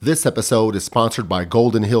This episode is sponsored by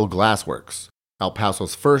Golden Hill Glassworks, El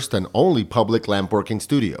Paso's first and only public lampworking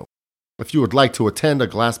studio. If you would like to attend a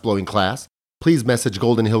glassblowing class, please message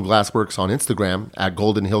Golden Hill Glassworks on Instagram at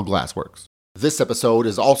Golden Hill Glassworks. This episode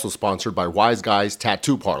is also sponsored by Wise Guys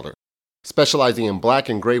Tattoo Parlor. Specializing in black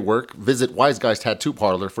and gray work, visit Wise Guys Tattoo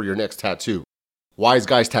Parlor for your next tattoo. Wise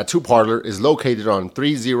Guys Tattoo Parlor is located on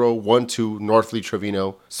 3012 North Lee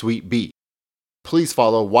Trevino, Suite B. Please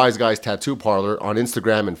follow Wise Guys Tattoo Parlor on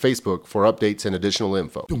Instagram and Facebook for updates and additional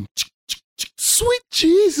info. Sweet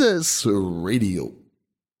Jesus Radio.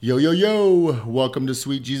 Yo, yo, yo. Welcome to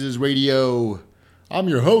Sweet Jesus Radio. I'm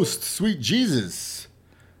your host, Sweet Jesus.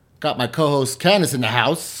 Got my co-host, Candace, in the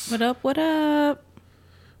house. What up, what up?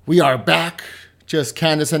 We are back. Just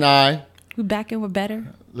Candace and I. We're back and we're better.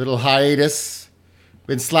 Little hiatus.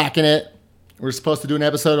 Been slacking it. We were supposed to do an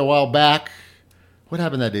episode a while back. What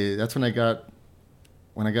happened that day? That's when I got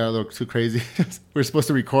a little too crazy. We were supposed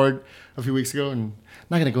to record a few weeks ago, and I'm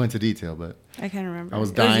not going to go into detail, but I can't remember. I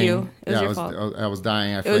was dying. It was you. It was your fault. I was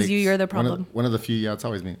dying. It was you. You're the problem. One of the few. Yeah, it's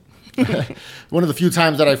always me. One of the few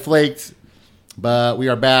times that I flaked, but we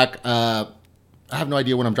are back. I have no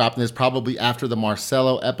idea when I'm dropping this. Probably after the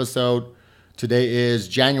Marcelo episode. Today is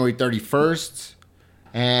January 31st,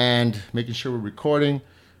 and making sure we're recording.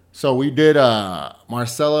 So we did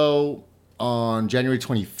Marcelo on January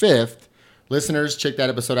 25th. Listeners, check that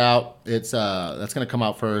episode out. It's that's going to come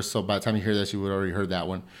out first, so by the time you hear this, you would already heard that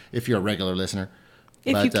one, if you're a regular listener.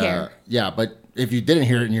 If you care. Yeah, but if you didn't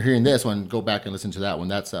hear it and you're hearing this one, go back and listen to that one.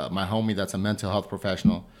 That's my homie. That's a mental health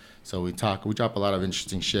professional. So we drop a lot of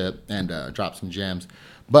interesting shit and drop some gems.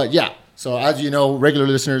 But yeah, so as you know, regular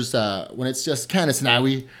listeners, when it's just Candace and I,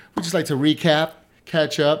 we just like to recap,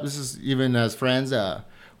 catch up. This is even as friends.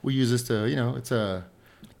 We use this to, it's a...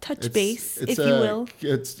 Touch base, if you will.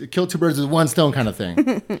 It's kill two birds with one stone kind of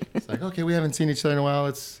thing. It's like, okay, we haven't seen each other in a while.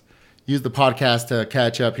 Let's use the podcast to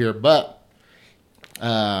catch up here. But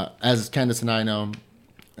as Candace and I know,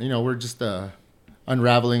 we're just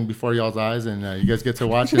unraveling before y'all's eyes, and you guys get to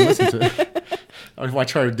watch and listen to it. Or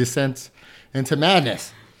watch our descent into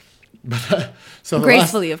madness. But, so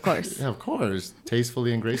gracefully, of course. Yeah, of course.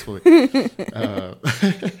 Tastefully and gracefully.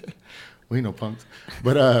 We know punks.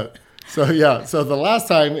 But... So the last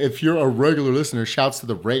time, if you're a regular listener, shouts to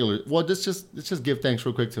the regular. Well, let's just give thanks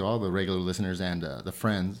real quick to all the regular listeners and the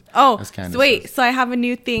friends. Oh, so I have a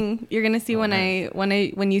new thing you're gonna see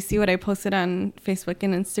when you see what I posted on Facebook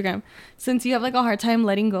and Instagram. Since you have like a hard time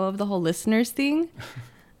letting go of the whole listeners thing,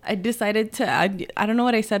 I decided to. I don't know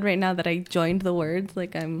what I said right now that I joined the words.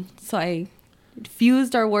 So I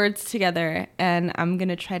fused our words together, and I'm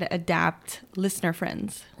gonna try to adapt listener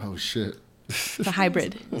friends. Oh shit. It's a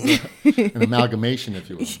hybrid. An amalgamation, if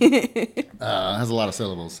you will. Has a lot of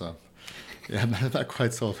syllables, so yeah, not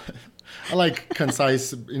quite so. I like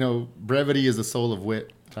concise, brevity is the soul of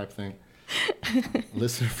wit type thing.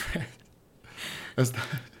 Listener friend. It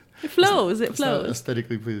flows. It's not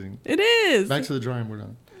aesthetically pleasing. It is. Back to the drawing board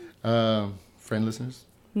on. Friend listeners?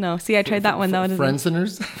 No, see, I tried that one. That one friend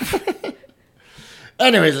sinners?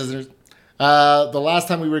 Anyways, listeners. The last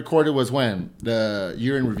time we recorded was when? The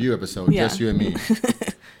year in review episode, yeah. Just you and me.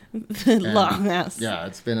 Long ass. Yeah,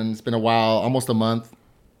 it's been a while, almost a month.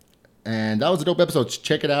 And that was a dope episode.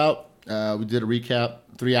 Check it out. We did a recap,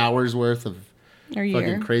 3 hours worth of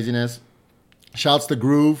fucking craziness. Shouts to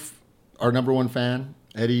Groove, our number one fan,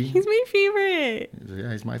 Eddie. He's my favorite.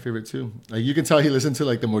 Yeah, he's my favorite too. Like you can tell he listened to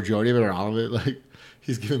like the majority of it or all of it. Like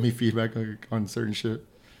he's giving me feedback on certain shit.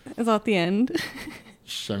 It's at the end.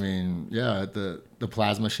 I mean, yeah, the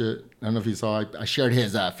plasma shit. I don't know if you saw. I shared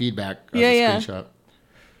his feedback as a screenshot.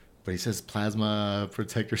 But he says plasma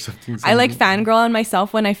protect or something. I like fangirl on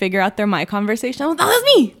myself when I figure out they're my conversation. I'm like, that was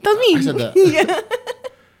me. That was me. I said that.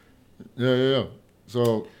 Yeah.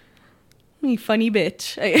 So. Me funny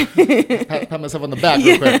bitch. pat myself on the back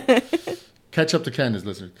real quick. Catch up to Candace,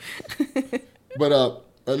 listeners. But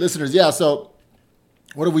listeners, yeah. So.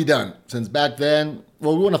 What have we done since back then?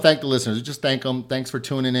 Well, we want to thank the listeners. We just thank them. Thanks for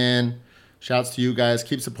tuning in. Shouts to you guys.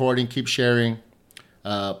 Keep supporting. Keep sharing.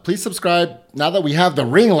 Please subscribe. Now that we have the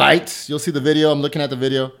ring light, you'll see the video. I'm looking at the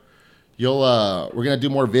video. We're gonna do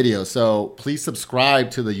more videos. So please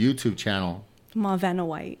subscribe to the YouTube channel. Ma Vanna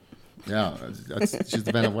White. Yeah, she's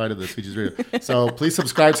the Vanna White of the Sweet Jesus Radio. So please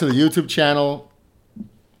subscribe to the YouTube channel.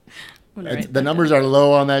 The numbers are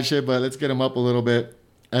low on that shit, but let's get them up a little bit.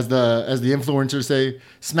 As the influencers say,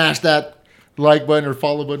 smash that like button or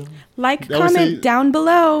follow button. Comment down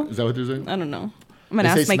below. Is that what they're saying? I don't know. I'm going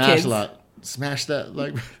to ask my kids. A lot. Smash that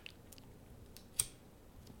like.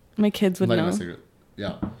 My kids would know.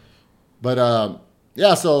 Yeah. But,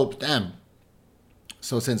 so, damn.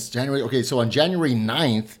 So since January, okay, so on January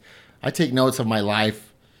 9th, I take notes of my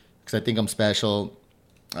life because I think I'm special.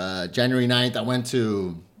 January 9th, I went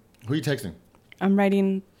to, who are you texting? I'm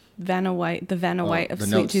writing Vanna White, the Vanna White of the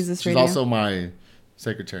Sweet notes. Jesus She's Radio. also my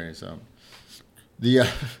secretary, so.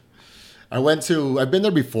 I've been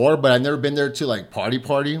there before, but I've never been there to like party.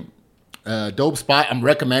 Dope spot. I'm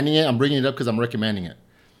recommending it. I'm bringing it up because I'm recommending it.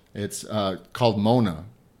 It's called Mona,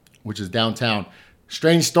 which is downtown.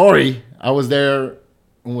 Strange story. I was there,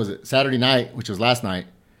 when was it? Saturday night, which was last night.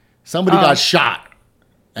 Somebody got shot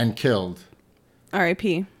and killed.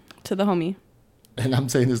 R.I.P. to the homie. And I'm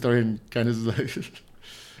saying this story and Candace is like,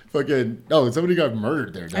 fucking, no, somebody got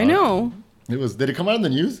murdered there, dog. I know. Did it come out in the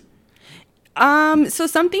news? So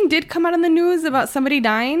something did come out in the news about somebody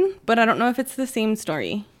dying, but I don't know if it's the same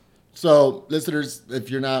story. So, listeners, if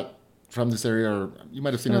you're not from this area, or you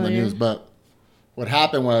might have seen it on the news, but what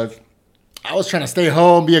happened was I was trying to stay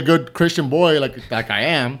home, be a good Christian boy like I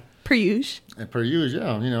am. Per usual. And per usual,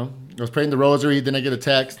 yeah, you know. I was praying the rosary, then I get a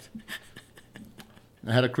text.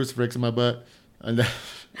 I had a crucifix in my butt. And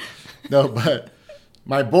no, but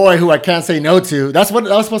my boy, who I can't say no to, that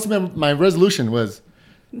was supposed to be my resolution was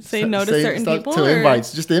Say no to certain people? To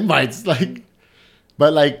invites, just invites.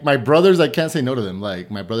 But like my brothers, I can't say no to them. Like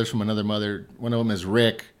my brothers from another mother, one of them is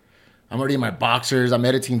Rick. I'm already in my boxers. I'm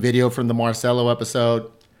editing video from the Marcelo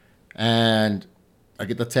episode. And I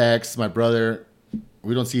get the text, my brother,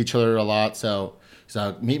 we don't see each other a lot. So he's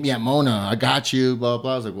like, meet me at Mona. I got you, blah,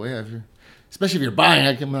 blah. I was like, well, yeah, especially if you're buying,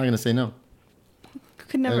 I'm not going to say no.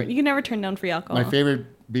 You can never turn down free alcohol. My favorite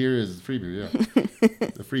beer is free beer, yeah.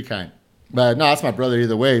 The free kind. But no, that's my brother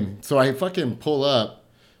either way. So I fucking pull up.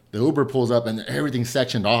 The Uber pulls up and everything's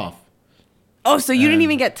sectioned off. Oh, so you didn't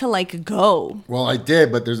even get to like go. Well, I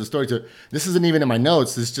did, but there's a story to it. This isn't even in my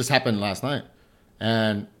notes. This just happened last night.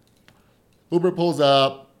 And Uber pulls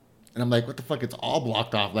up and I'm like, what the fuck? It's all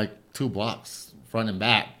blocked off, like 2 blocks, front and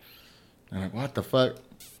back. And I'm like, what the fuck?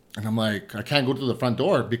 And I'm like, I can't go to the front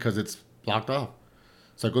door because it's blocked off.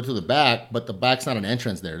 So I go to the back, but the back's not an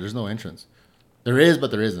entrance there. There's no entrance. There is,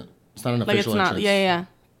 but there isn't. It's not an official entrance. Yeah.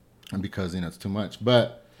 And because, it's too much.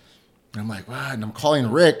 But I'm like, what? And I'm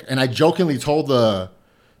calling Rick. And I jokingly told the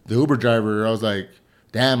Uber driver, I was like,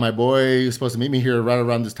 damn, my boy is supposed to meet me here right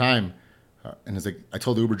around this time. And it's like, I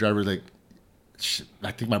told the Uber driver, like,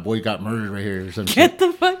 I think my boy got murdered right here or something. Get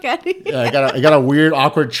the fuck out of here. Yeah, I got a weird,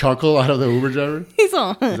 awkward chuckle out of the Uber driver. He's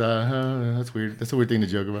on. That's weird. That's a weird thing to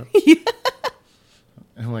joke about. Yeah.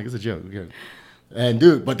 And I'm like, it's a joke. Okay. And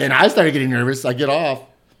dude, but then I started getting nervous. I get off.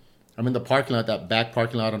 I'm in the parking lot, that back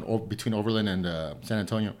parking lot between Overland and San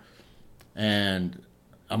Antonio. And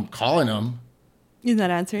I'm calling him. He's not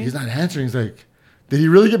answering. He's not answering. He's like, did he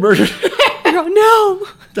really get murdered? No.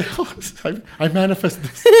 I manifested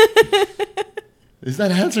this. He's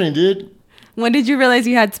not answering, dude. When did you realize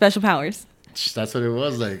you had special powers? That's what it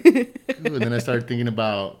was like. And then I started thinking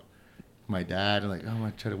about my dad and like, oh, I'm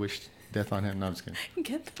going to try to wish death on him. No, I'm just kidding.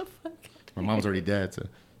 Get the fuck out. My mom's already dead, so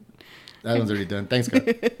that one's already done. Thanks, God.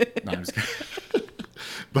 No, I'm just kidding.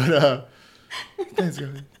 But, thanks,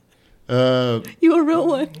 God. You a real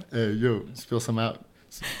one. Yo, spill some out.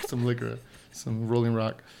 Some liquor. Some Rolling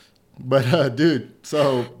Rock. But, dude,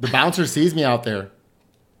 so the bouncer sees me out there,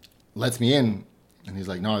 lets me in, and he's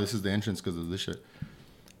like, no, this is the entrance because of this shit.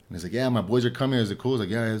 And he's like, yeah, my boys are coming. Is it cool? He's like,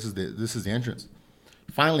 yeah, this is the entrance.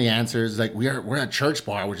 Finally answers, like, we're at Church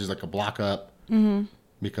Bar, which is like a block up,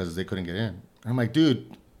 because they couldn't get in. And I'm like,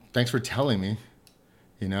 dude, thanks for telling me.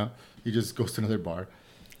 He just goes to another bar.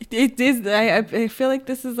 It is. I feel like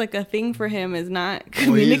this is like a thing for him, is not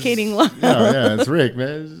communicating well. Yeah, it's Rick,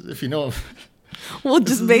 man. If you know him. Well,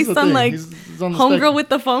 just based on like he's on homegirl with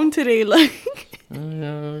the phone today, like.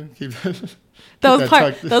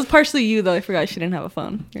 That was partially you though. I forgot she didn't have a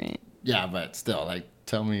phone. Right. Yeah, but still, like,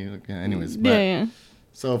 tell me. Like, anyways, but, yeah.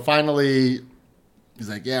 So finally, he's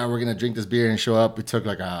like, yeah, we're gonna drink this beer and show up. It took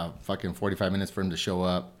like a fucking 45 minutes for him to show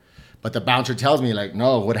up. But the bouncer tells me, like,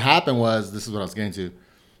 no, what happened was, this is what I was getting to.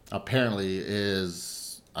 Apparently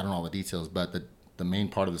is, I don't know all the details, but the main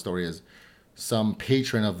part of the story is some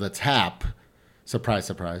patron of the tap,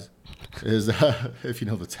 surprise, is, if you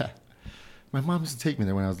know the tap. My mom used to take me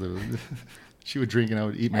there when I was little. She would drink and I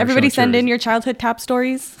would eat my Everybody send in your childhood tap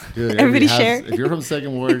stories. Dude, everybody share. If you're from the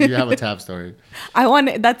Second Ward, you have a tap story.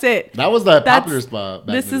 That's it. That was the popular spot.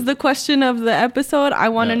 This is the question of the episode. I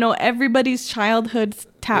want to know everybody's childhood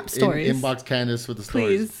tap stories. Inbox Candace with the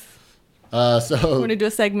stories. Please. So I want to do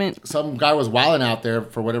a segment. Some guy was wilding out there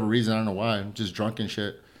for whatever reason. I don't know why. Just drunk and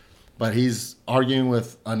shit. But he's arguing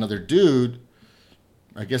with another dude.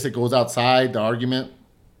 I guess it goes outside the argument.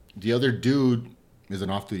 The other dude is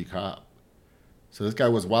an off-duty cop. So this guy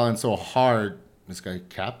was wilding so hard This guy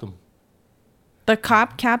capped him. The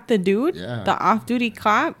cop capped the dude? Yeah. The off-duty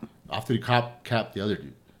cop? Off-duty cop capped the other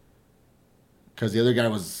dude. Because the other guy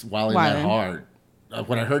was wilding that hard.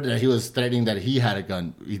 When I heard that he was threatening that he had a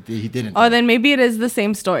gun, he didn't. Oh, then maybe it is the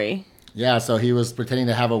same story. Yeah, so he was pretending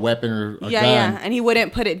to have a weapon or a gun. Yeah, and he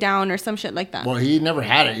wouldn't put it down or some shit like that. Well, he never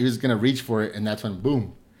had it. He was going to reach for it, and that's when,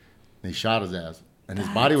 boom, they shot his ass. And his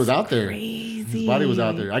body was out there. Crazy. His body was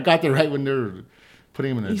out there. I got there right when they were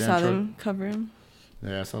putting him in a damn truck. You saw them cover him?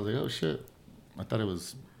 Yeah, so I was like, oh, shit. I thought it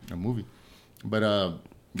was a movie. But,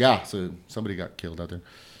 yeah, so somebody got killed out there.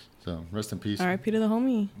 So, rest in peace. R.I.P. to the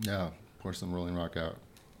homie. Yeah, pour some Rolling Rock out.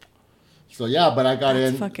 So, yeah, but I got in.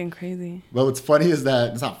 That's fucking crazy. But what's funny is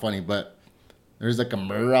that, it's not funny, but there's like a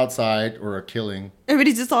murder outside or a killing.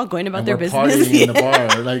 Everybody's just all going about their business. Partying in the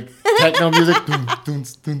bar. Like, techno music.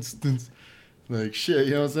 Duns, duns, duns. Like, shit,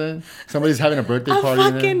 you know what I'm saying? Somebody's having a birthday party.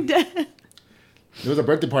 I'm fucking dead. There was a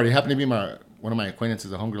birthday party. It happened to be one of my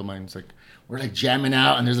acquaintances, a homegirl of mine. It's like, we're like jamming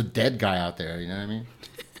out, and there's a dead guy out there. You know what I mean?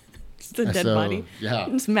 Just a dead body. Yeah.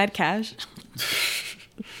 Just mad cash.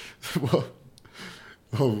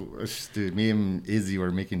 Dude, me and Izzy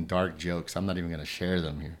were making dark jokes. I'm not even going to share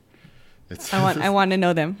them here. I want to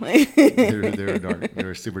know them. they were dark. They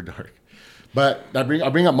were super dark. But I'll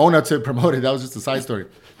bring up Mona to promote it. That was just a side story.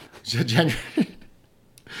 January.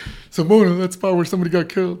 So Mona, that's the part where somebody got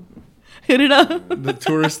killed. Hit it up. The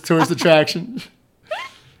tourist attraction.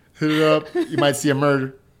 Hit it up. You might see a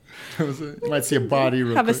murder. You might see a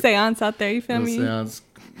body. Have a seance out there. You feel me? Seance.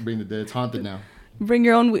 Bring the dead. It's haunted now. Bring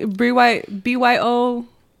your own BYO.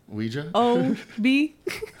 Ouija? O B.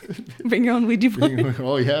 Bring your own Ouija board.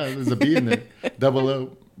 Oh yeah, there's a B in there. Double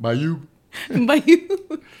O. Bayou.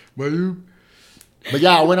 Bayou. But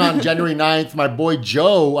yeah, I went on January 9th. My boy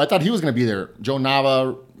Joe, I thought he was going to be there. Joe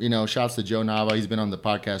Nava, shouts to Joe Nava. He's been on the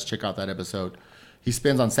podcast. Check out that episode. He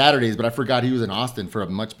spins on Saturdays, but I forgot he was in Austin for a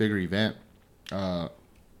much bigger event. I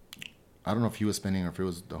don't know if he was spinning or if it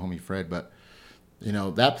was the homie Fred, but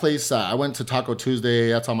that place, I went to Taco Tuesday.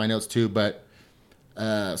 That's on my notes too, but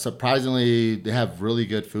surprisingly, they have really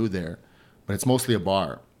good food there, but it's mostly a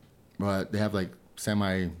bar. But they have like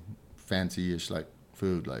semi-fancy-ish like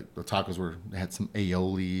food. Like the tacos they had some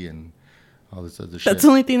aioli and all this other shit. That's the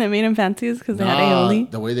only thing that made them fancy is because they had aioli.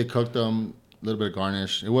 The way they cooked them, a little bit of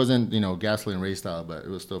garnish. It wasn't, gasoline race style, but it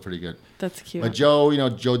was still pretty good. That's cute. But Joe,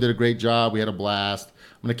 Joe did a great job. We had a blast.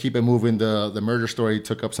 I'm going to keep it moving. The murder story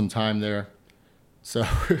took up some time there. So,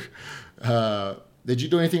 did you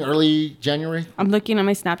do anything early January? I'm looking at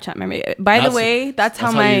my Snapchat memory. By the way, that's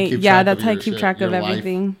how I keep track of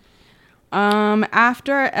everything.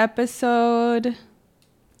 After episode.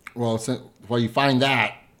 Well, while you find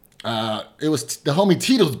that, it was the homie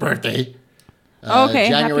Tito's birthday. Okay,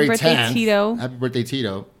 January happy birthday, 10th. Tito. Happy birthday,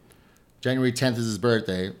 Tito. January 10th is his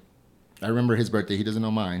birthday. I remember his birthday. He doesn't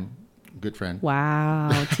know mine. Good friend.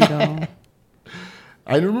 Wow, Tito.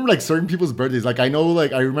 I remember like certain people's birthdays. Like I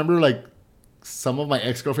remember like some of my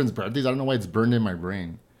ex-girlfriend's birthdays. I don't know why it's burned in my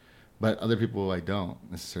brain. But other people I don't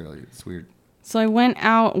necessarily. It's weird. So I went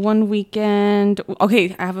out one weekend.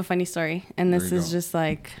 Okay, I have a funny story. And this is just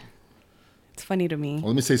like, it's funny to me. Well,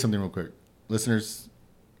 let me say something real quick. Listeners,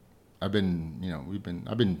 I've been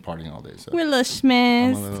partying all day. So We're a little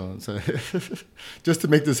schmiss. So just to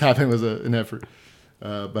make this happen was an effort.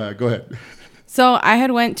 But go ahead. So I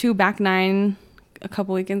had went to Back 9 a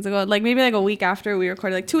couple weekends ago. Like maybe like a week after we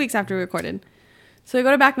recorded. Like 2 weeks after we recorded. So I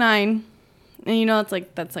go to Back 9. And it's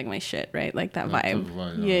like, that's like my shit, right? Like that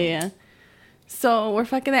vibe. Yeah. So we're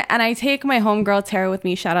fucking there. And I take my homegirl Tara with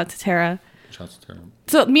me. Shout out to Tara. Shouts to Tara.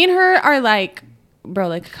 So me and her are like, bro,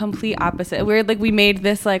 like complete opposite. We're like, we made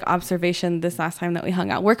this like observation this last time that we hung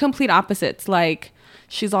out. We're complete opposites. Like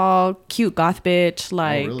she's all cute goth bitch.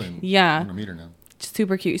 Like, oh, really? Yeah. I'm gonna meet her now.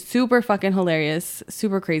 Super cute. Super fucking hilarious.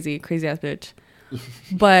 Super crazy ass bitch.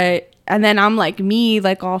 And then I'm like me,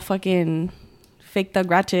 like all fucking fake thug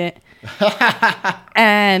ratchet.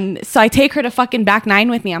 And so I take her to fucking Back 9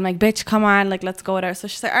 with me. I'm like, bitch, come on, like let's go with her. So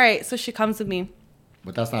she's like, all right. So she comes with me.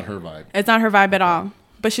 But that's not her vibe. It's not her vibe at all.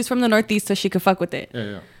 But she's from the Northeast, so she could fuck with it.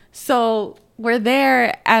 Yeah. So we're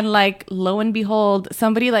there, and like lo and behold,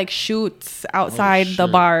 somebody like shoots outside the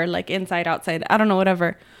bar, like inside, outside. I don't know,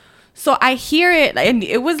 whatever. So I hear it, and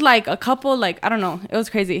it was like a couple, like I don't know, it was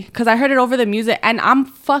crazy because I heard it over the music, and I'm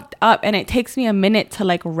fucked up, and it takes me a minute to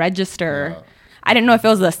like register. Yeah. I didn't know if it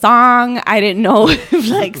was the song. I didn't know if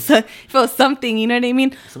if it was something, you know what I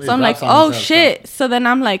mean? So I'm like, oh shit. So then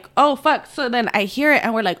I'm like, oh fuck. So then I hear it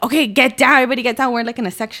and we're like, okay, get down. Everybody get down. We're like in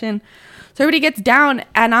a section. So everybody gets down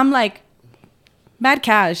and I'm like, mad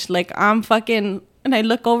cash. Like I'm fucking, and I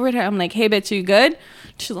look over at her. I'm like, hey bitch, you good?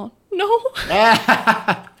 She's like, no.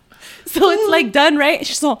 So it's like done, right?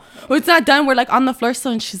 She's all, well, it's not done. We're like on the floor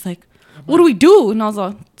still. And she's like, what do we do? And I was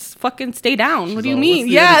like, fucking stay down. What do you mean?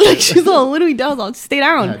 Yeah, like she's all, what do we do? I was like, stay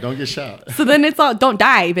down. Yeah, don't get shot. So then it's all, don't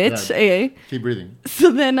die, bitch. Yeah, keep breathing.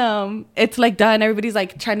 So then it's like done. Everybody's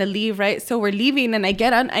like trying to leave, right? So we're leaving, and I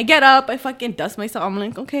get up, I fucking dust myself. I'm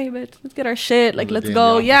like, okay, bitch, let's get our shit. Like, let's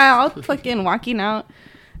go. Yeah, I'm fucking walking out,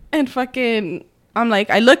 and fucking, I'm like,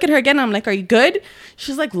 I look at her again. I'm like, are you good?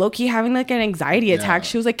 She's like low-key having like an anxiety attack.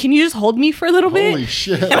 She was like, can you just hold me for a little bit? Holy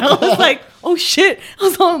shit. And I was like, oh shit. I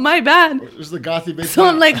was all, my bad. It was the gothy bitch. So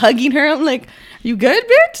I'm like hugging her. I'm like, you good,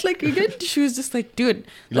 bitch? Like, you good? She was just like, dude.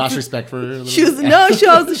 You lost respect for her? She was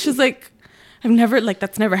like, I've never, like,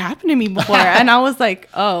 that's never happened to me before. And I was like,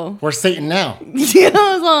 oh. Where's Satan now? Yeah,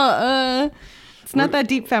 I was all, it's not that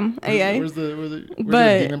deep, fam. Where's the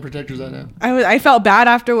demon protectors at now? I felt bad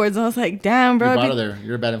afterwards. I was like, damn, bro. You're out of there.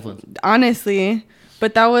 You're a bad influence. Honestly.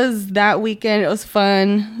 But that was that weekend. It was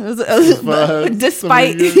fun. It was fun.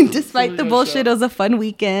 Despite the bullshit, it was a fun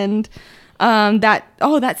weekend.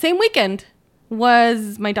 That same weekend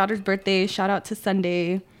was my daughter's birthday. Shout out to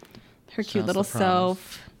Sunday. Her cute little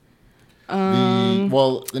self.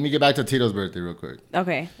 Well, let me get back to Tito's birthday real quick.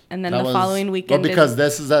 Okay. And then following weekend. Well, because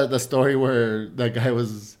this is the story where that guy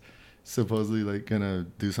was supposedly like gonna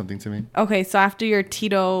do something to me. Okay, so after your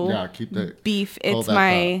Tito beef, it's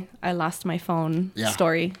I lost my phone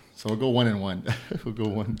story. So we'll go one and one. We'll go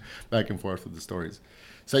one back and forth with the stories.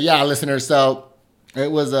 So yeah, listeners. So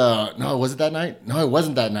it was no, was it that night? No, it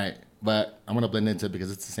wasn't that night. But I'm gonna blend into it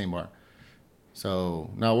because it's the same bar. So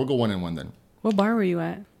no, we'll go one and one then. What bar were you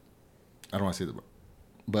at? I don't want to see the bar,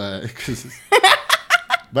 but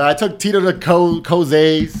but I took Tito to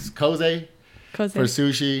Koze for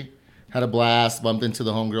sushi. Had a blast. Bumped into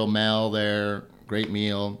the homegirl Mel there. Great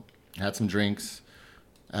meal. Had some drinks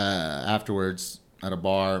afterwards at a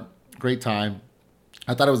bar. Great time.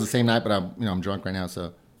 I thought it was the same night, but I'm drunk right now.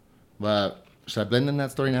 So, but should I blend in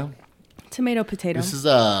that story now? Tomato potato. This is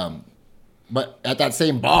but at that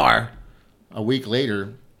same bar, a week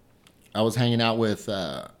later, I was hanging out with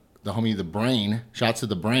the homie The Brain. Shouts to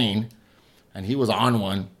The Brain, and he was on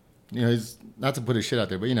one. You know, he's not to put his shit out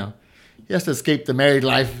there, but you know, he has to escape the married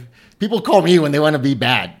life. People call me when they want to be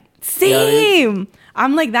bad. Same. You know what I mean?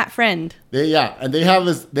 I'm like that friend. And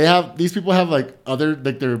these people have like other,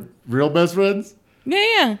 like their real best friends.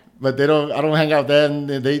 Yeah. But I don't hang out with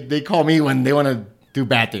them. They call me when they want to do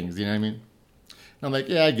bad things. You know what I mean? And I'm like,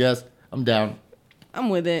 yeah, I guess I'm down. I'm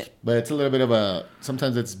with it. But it's a little bit of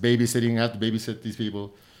sometimes it's babysitting. I have to babysit these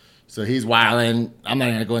people. So he's wilding. I'm not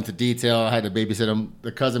going to go into detail. I had to babysit him.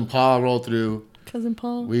 The cousin Paul rolled through. Cousin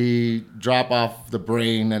Paul. We drop off The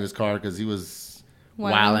Brain at his car because he was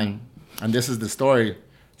wilding. And this is the story.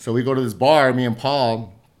 So we go to this bar, me and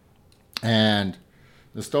Paul. And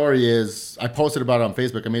the story is, I posted about it on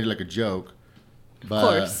Facebook. I made it like a joke. But,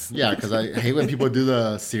 of course. Yeah, because I hate when people do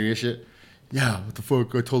the serious shit. Yeah, what the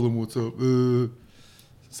fuck? I told him what's up.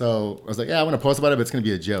 So I was like, yeah, I'm going to post about it, but it's going to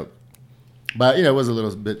be a joke. But, you know, it was a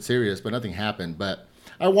little bit serious, but nothing happened. But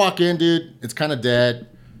I walk in, dude. It's kind of dead.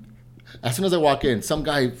 As soon as I walk in, some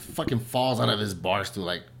guy fucking falls out of his bar stool,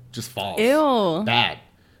 like, just falls. Ew. Bad.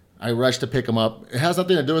 I rush to pick him up. It has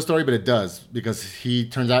nothing to do with the story, but it does, because he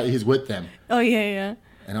turns out he's with them. Oh, yeah.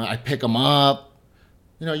 And I pick him up.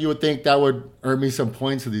 You know, you would think that would earn me some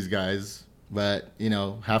points to these guys. But, you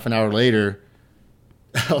know, half an hour later,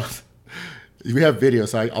 we have video,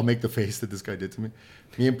 so I'll make the face that this guy did to me.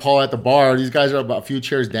 Me and Paul at the bar, these guys are about a few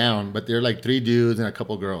chairs down, but they're like 3 dudes and a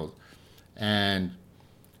couple girls. And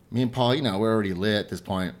me and Paul, you know, we're already lit at this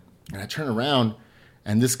point. And I turn around,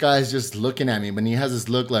 and this guy's just looking at me, but he has this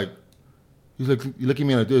look like, he's like, you look at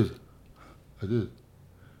me like this. I did.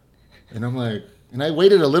 And I'm like, and I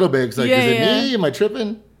waited a little bit, because like, is it me? Am I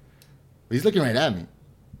tripping? But he's looking right at me.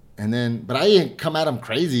 And then, but I didn't come at him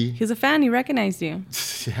crazy. He was a fan. He recognized you.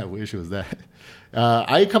 Yeah, I wish it was that.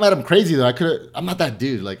 I didn't come at him crazy, though. I'm not that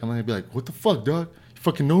dude. Like, I'm going to be like, what the fuck, dog? You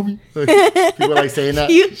fucking know me? Like, people are like saying that.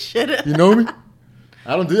 You should have. You know me?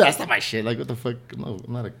 I don't do that. That's not my shit. Like, what the fuck? I'm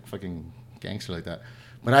not a fucking gangster like that.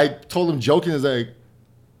 But I told him joking,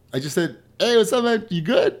 I just said, hey, what's up, man? You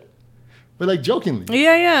good? But like jokingly.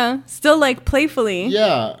 Yeah. Still like playfully.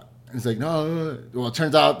 Yeah. He's like, no. Well, it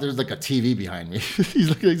turns out there's like a TV behind me. He's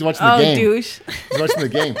watching the game. Oh, douche. He's watching the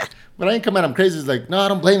game. But I didn't come at him crazy. He's like, no, I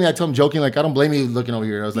don't blame you. I told him joking, like, I don't blame you looking over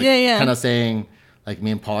here. I was like, kind of saying, like, me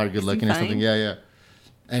and Paul are good looking or something. Yeah.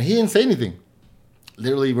 And he didn't say anything.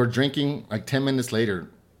 Literally, we're drinking like 10 minutes later.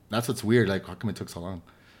 That's what's weird. Like, how come it took so long?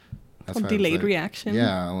 That's a delayed reaction.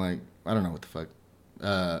 Yeah. I'm like, I don't know what the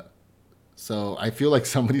fuck. So I feel like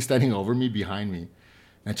somebody's standing over me behind me.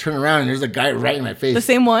 And I turn around and there's a guy right in my face. The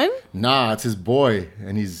same one? Nah, it's his boy,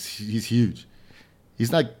 and he's huge. He's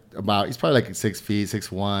probably like 6 feet,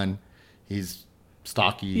 6'1". He's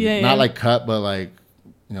stocky, not like cut, but like,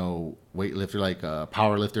 you know, weightlifter, like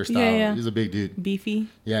power lifter style. Yeah. He's a big dude. Beefy.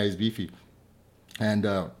 Yeah, he's beefy. And you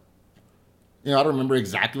know, I don't remember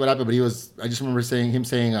exactly what happened, but I just remember him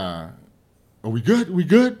saying, "Are we good? Are we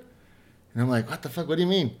good?" And I'm like, "What the fuck? What do you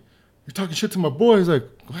mean? You're talking shit to my boy." He's like,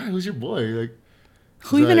 "What? Who's your boy?" Like,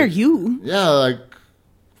 who even are you? Yeah, like,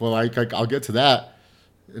 well, I'll get to that.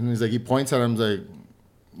 And he's like, he points at him, he's like,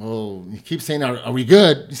 well, he keeps saying, are we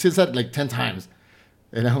good? He says that like 10 times.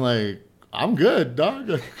 And I'm like, I'm good,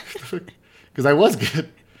 dog. Because I was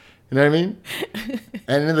good. You know what I mean?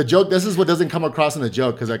 And in the joke, this is what doesn't come across in the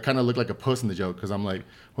joke, because I kind of look like a puss in the joke, because I'm like,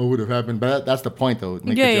 what would have happened? But that's the point, though.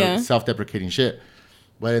 Make the joke self-deprecating shit.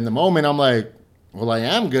 But in the moment, I'm like, well, I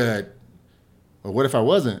am good. But what if I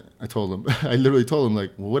wasn't? I told him. I literally told him,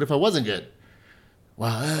 like, well, what if I wasn't good? Well,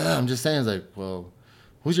 I'm just saying, it's like, well,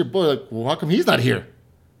 who's your boy? Like, well, how come he's not here?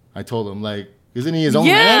 I told him, like, isn't he his own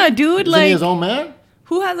man? Yeah, dude. Isn't he his own man?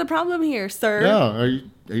 Who has a problem here, sir? Yeah. Are you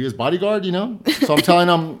his bodyguard, you know? So I'm telling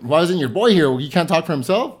him, why isn't your boy here? He can't talk for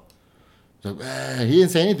himself? He's like, he didn't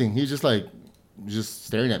say anything. He's just like, just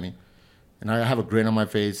staring at me. And I have a grin on my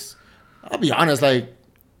face. I'll be honest, like,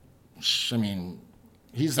 I mean,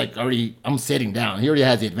 he's like I'm sitting down. He already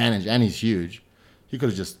has the advantage, and he's huge. He could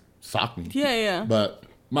have just socked me. Yeah. But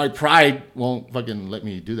my pride won't fucking let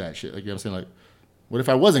me do that shit. Like, you know what I'm saying? Like, what if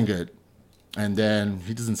I wasn't good? And then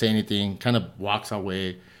he doesn't say anything, kind of walks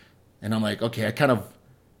away. And I'm like, okay, I kind of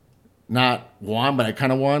not won, but I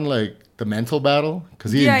kind of won, like, the mental battle.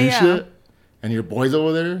 Because he didn't do shit. And your boy's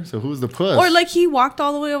over there, so who's the puss? Or, like, he walked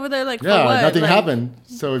all the way over there, like, for what? Nothing happened.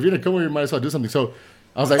 So if you're going to come over, you might as well do something. So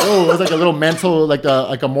I was like, oh, it was like a little mental, like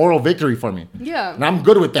a moral victory for me. Yeah. And I'm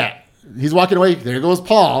good with that. He's walking away. There goes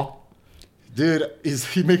Paul. Dude,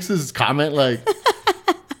 he makes his comment like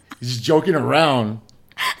he's just joking around.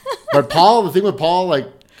 But Paul, the thing with Paul, like,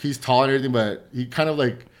 he's tall and everything, but he kind of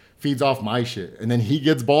like feeds off my shit. And then he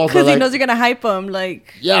gets balls. Because he knows you're going to hype him.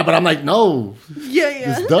 Like, yeah, but I'm like, no. Yeah.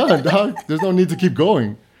 It's done, dog. There's no need to keep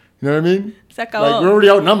going. You know what I mean? Like, we're already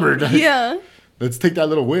outnumbered. Yeah. Let's take that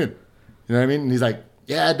little win. You know what I mean? And he's like,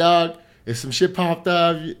 yeah, dog, if some shit popped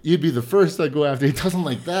up, you'd be the first to go after. He tells him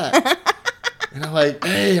like that. And I'm like,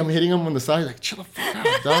 hey, I'm hitting him on the side. He's like, chill the fuck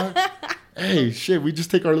out, dog. Hey, shit, we just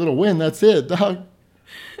take our little win. That's it, dog.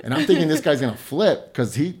 And I'm thinking this guy's going to flip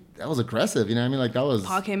because that was aggressive. You know what I mean? Like, that was.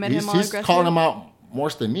 Paul came at him all he's aggressive. Calling him out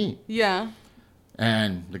worse than me. Yeah.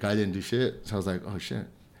 And the guy didn't do shit. So I was like, oh, shit.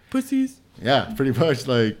 Pussies. Yeah, pretty much.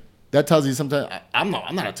 Like, that tells you sometimes. I'm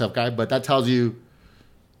not a tough guy, but that tells you,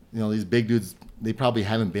 you know, these big dudes, they probably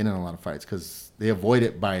haven't been in a lot of fights because they avoid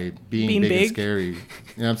it by being big and scary. You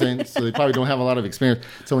know what I'm saying? So they probably don't have a lot of experience.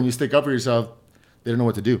 So when you stick up for yourself, they don't know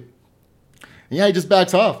what to do. And yeah, he just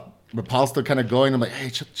backs off. But Paul's still kind of going. I'm like, hey,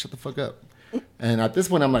 shut the fuck up. And at this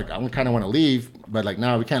point, I'm like, I kind of want to leave. But like,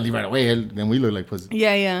 no, we can't leave right away. And then we look like pussy.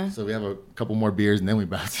 Yeah. So we have a couple more beers and then we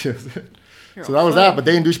bounce. So that was that. But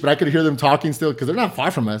they didn't do shit. But I could hear them talking still because they're not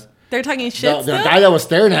far from us. They're talking shit The guy that was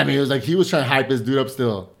staring at me, he was trying to hype his dude up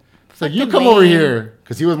still. It's like, you come over here.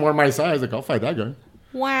 Because he was more my size. I was like, I'll fight that guy.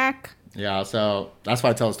 Whack. Yeah, so that's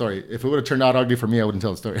why I tell the story. If it would have turned out ugly for me, I wouldn't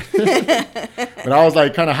tell the story. But I was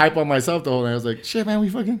like kind of hype on myself the whole night. I was like, shit, man,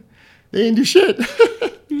 they didn't do shit.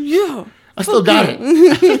 Yeah. I still got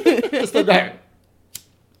it. I still got it.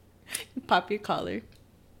 Pop your collar.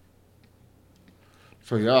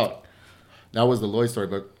 So yeah, that was the Lloyd story,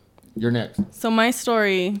 but you're next. So my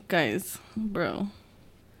story, guys, bro.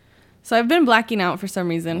 So I've been blacking out for some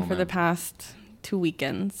reason for the past 2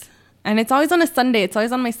 weekends. And it's always on a Sunday. It's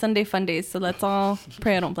always on my Sunday fun days. So let's all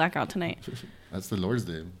pray I don't black out tonight. That's the Lord's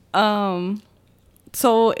Day.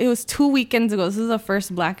 So it was 2 weekends ago. This is the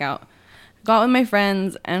first blackout. Got with my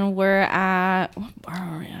friends and we're at, where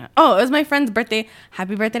are we at? Oh, it was my friend's birthday.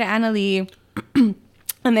 Happy birthday to Anna Lee. And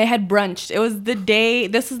they had brunch. It was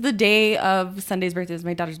this is the day of Sunday's birthday. It was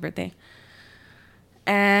my daughter's birthday.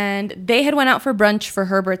 And they had went out for brunch for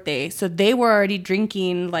her birthday. So they were already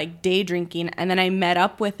drinking, like day drinking. And then I met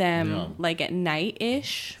up with them like at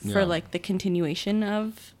night-ish for like the continuation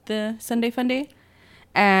of the Sunday fun day.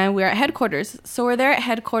 And we were at headquarters. So we're there at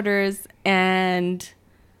headquarters and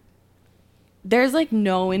there's like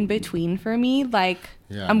no in between for me. Like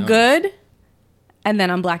I'm good and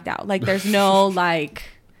then I'm blacked out. Like there's no like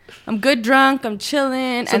I'm good drunk, I'm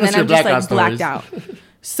chilling, and then I'm just like blacked out.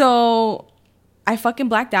 So I fucking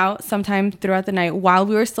blacked out sometime throughout the night while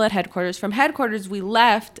we were still at headquarters. From headquarters, we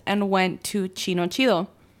left and went to Chino Chido.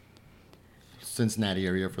 Cincinnati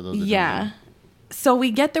area for those that don't know. So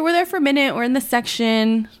we get there. We're there for a minute. We're in the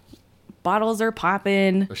section. Bottles are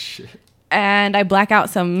popping. Oh, shit. And I black out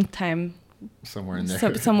sometime. Somewhere in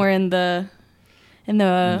there. Somewhere in the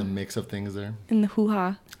mix of things there. In the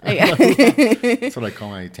hoo-ha. That's what I call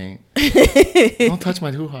my taint. Don't touch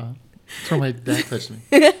my hoo-ha. That's where my dad touched me.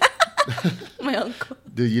 My uncle.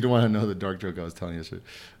 Dude, you don't want to know the dark joke I was telling you.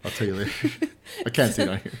 I'll tell you later. I can't say it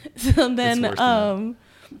on here. So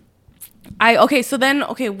then,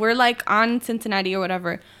 we're like on Cincinnati or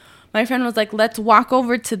whatever. My friend was like, let's walk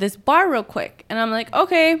over to this bar real quick. And I'm like,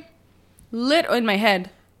 okay. In my head,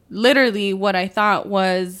 literally what I thought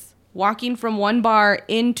was walking from one bar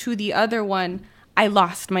into the other one, I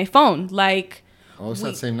lost my phone. Like, oh, it's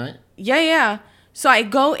that same night? Yeah. So I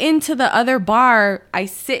go into the other bar, I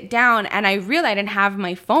sit down, and I realize I didn't have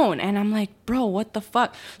my phone. And I'm like, bro, what the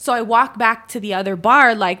fuck? So I walk back to the other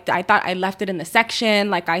bar, like, I thought I left it in the section.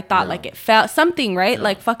 Like, I thought, like, it fell, something, right? Yeah.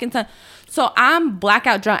 Like, fucking something. So I'm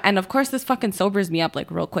blackout drunk. And, of course, this fucking sobers me up,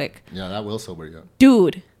 like, real quick. Yeah, that will sober you up.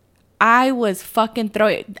 Dude, I was fucking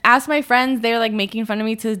throwing. Ask my friends, they're, like, making fun of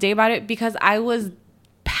me to this day about it because I was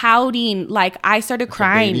pouting. Like, I started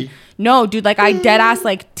crying. No, dude, like, I dead ass,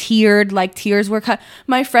 like, teared. Like, tears were cut.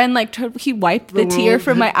 My friend, like, he wiped the tear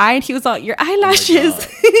from my eye, and he was all, your eyelashes.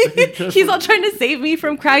 Oh he's all trying to save me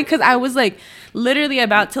from crying because I was, like, literally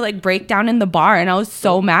about to, like, break down in the bar, and I was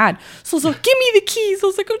so mad. So I was like, give me the keys. I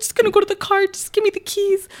was like, I'm just gonna go to the car. Just give me the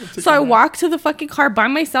keys. So I walked to the fucking car by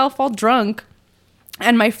myself, all drunk.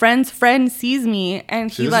 And my friend's friend sees me, and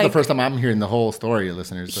he this like... This is the first time I'm hearing the whole story,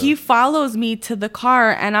 listeners. So. He follows me to the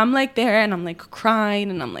car, and I'm like there, and I'm like crying,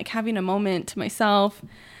 and I'm like having a moment to myself.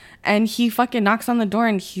 And he fucking knocks on the door,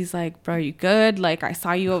 and he's like, bro, are you good? Like, I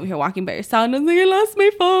saw you over here walking by yourself. And I was like, I lost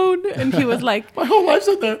my phone. And he was like... My whole life's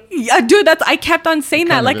like that. Yeah, dude, I kept on saying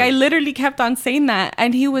that. Like, I literally kept on saying that.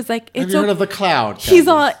 And he was like... Have you heard of the cloud? Candace? He's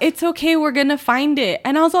all, it's okay, we're gonna find it.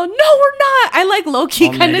 And I was all, no, we're not. I like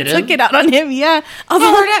low-key kind of took it out on him. Yeah. I was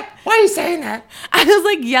like, why are you saying that? I was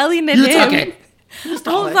like yelling at him. You took it. I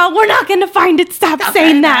was all, we're not gonna find it. Stop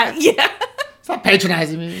saying that. Yeah. Stop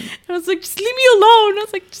patronizing me. I was like, just leave me alone. I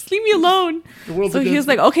was like, just leave me alone. So he was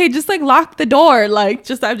like, okay, just like lock the door. Like,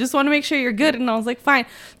 I just want to make sure you're good. And I was like, fine.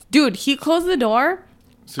 Dude, he closed the door.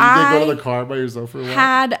 So you did go to the car by yourself for a while?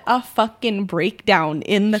 Had a fucking breakdown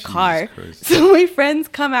in the car. Christ. So my friends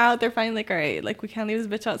come out. They're finally like, all right, like we can't leave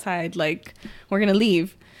this bitch outside. Like, we're going to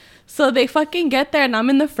leave. So they fucking get there, and I'm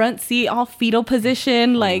in the front seat, all fetal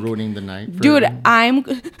position, like ruining the night. Dude, I'm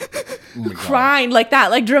crying like that,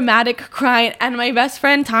 like dramatic crying. And my best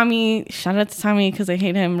friend Tommy, shout out to Tommy because I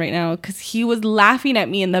hate him right now, because he was laughing at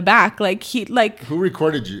me in the back, like he like. Who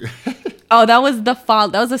recorded you? Oh, that was the fall.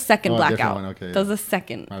 That was a second blackout. Okay, that was a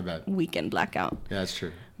second my bad. Weekend blackout. Yeah, that's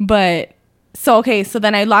true. But. So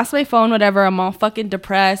then I lost my phone, whatever. I'm all fucking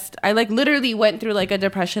depressed. I like literally went through like a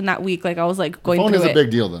depression that week. Like I was like going through it. Phone is a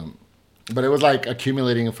big deal though. But it was like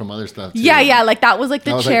accumulating from other stuff too. Yeah, like that was like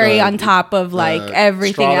the cherry on top of like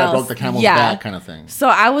everything else. Straw that broke the camel's back kind of thing. So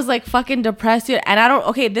I was like fucking depressed, dude.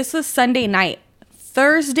 And this was Sunday night.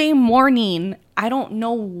 Thursday morning, I don't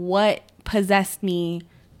know what possessed me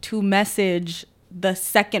to message the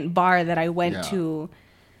second bar that I went to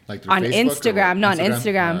like on Facebook Instagram. No, on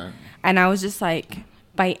Instagram. Right. And I was just like,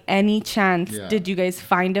 by any chance, did you guys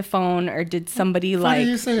find a phone, or did somebody like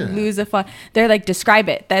lose a phone? They're like, describe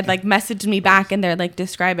it. They'd like messaged me back, and they're like,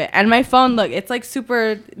 describe it. And my phone, look, it's like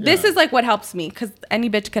super. This is like what helps me, because any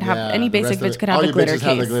bitch could have any basic bitch could have a glitter case.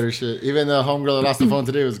 Have the glitter shit. Even the homegirl that lost the phone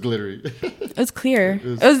today was glittery. It was clear.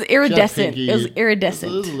 It was iridescent. It was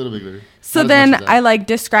iridescent. It was a little bit glittery. So then I like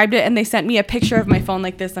described it, and they sent me a picture of my phone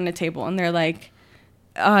like this on a table, and they're like,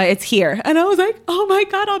 it's here. And I was like, oh my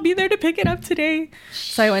God, I'll be there to pick it up today.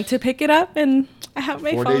 So I went to pick it up, and I have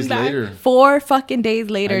my 4 phone days back. Later. 4 fucking days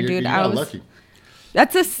later, dude. I was lucky.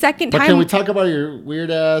 That's the second time. But can we talk about your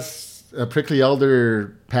weird ass prickly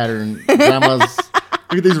elder pattern, grandma's?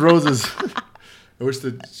 Look at these roses. I wish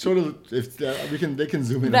the if they can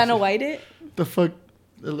zoom in. Vanna White it. The fuck,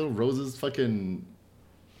 the little roses, fucking.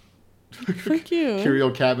 Fuck you.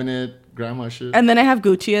 Curio cabinet, grandma shit. And then I have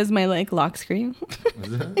Gucci as my like lock screen.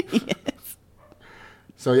 Is that? Yes.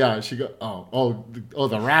 So yeah, she go.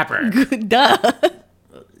 The rapper. Duh.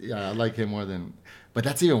 Yeah, I like him more than. But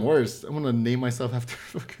that's even worse. I'm gonna name myself after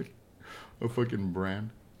a fucking brand.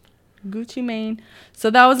 Gucci Mane.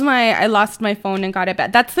 So that was I lost my phone and got it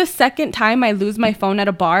back. That's the second time I lose my phone at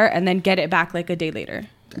a bar and then get it back like a day later.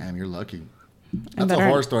 Damn, you're lucky. That's a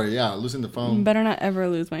horror story. Yeah, losing the phone. Better not ever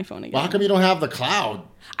lose my phone again. Well, how come you don't have the cloud?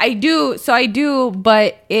 I do. So I do,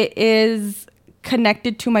 but it is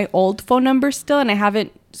connected to my old phone number still, and I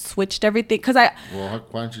haven't switched everything. Well,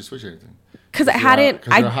 why don't you switch everything? Because I hadn't.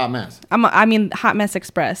 Because you're a hot mess. I mean, Hot Mess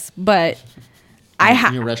Express, but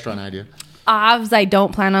Your restaurant idea. I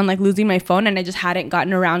don't plan on like losing my phone, and I just hadn't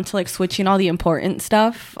gotten around to like switching all the important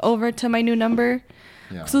stuff over to my new number.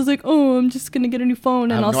 Yeah. So I was like, oh, I'm just gonna get a new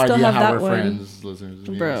phone, and I'll still have that one. Friends,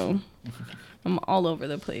 listeners, bro, I'm all over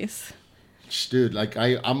the place. Dude, like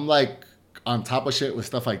I'm like on top of shit with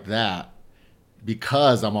stuff like that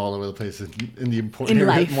because I'm all over the place in the important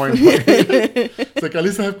life. More important. It's like at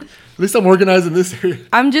least I'm organized in this area.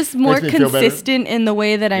 I'm just more consistent in the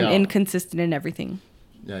way that I'm inconsistent in everything.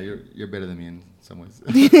 Yeah, you're better than me in some ways.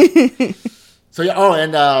 So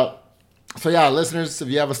yeah, listeners, if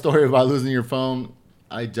you have a story about losing your phone,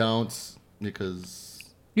 I don't, because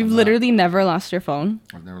you've literally never lost your phone.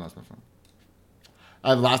 I've never lost my phone.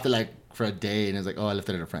 I've lost it like for a day, and it's like, oh, I left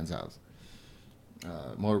it at a friend's house.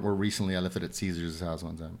 More recently, I left it at Caesar's house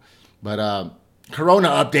one time. But Corona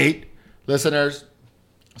update, listeners.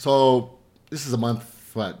 So this is a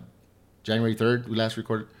month. What? January 3rd, we last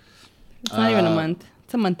recorded. It's not even a month.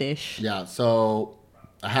 It's a month-ish. Yeah. So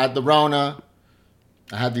I had the Rona.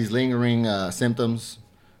 I had these lingering symptoms,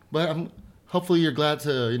 but hopefully you're glad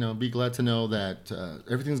to be glad to know that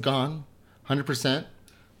everything's gone, 100%,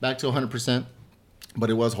 back to 100%. But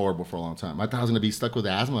it was horrible for a long time. I thought I was going to be stuck with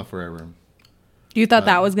asthma forever. You thought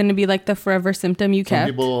that was going to be like the forever symptom you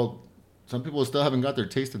kept? Some people still haven't got their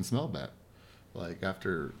taste and smell back. Like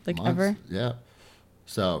after months. Ever? Yeah.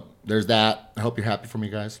 So there's that. I hope you're happy for me,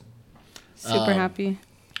 guys. Super happy.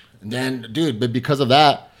 And then, dude, but because of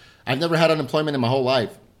that, I've never had unemployment in my whole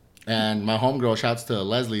life. And my homegirl, shouts to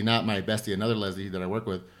Leslie, not my bestie, another Leslie that I work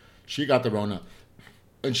with. She got the Rona.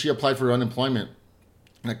 And she applied for unemployment.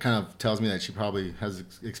 That kind of tells me that she probably has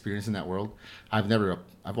experience in that world. I've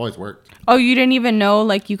always worked. Oh, you didn't even know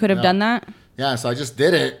like you could have done that? Yeah, so I just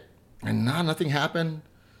did it, and nothing happened.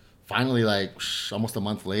 Finally, like almost a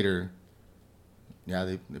month later,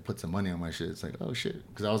 they put some money on my shit. It's like, oh shit,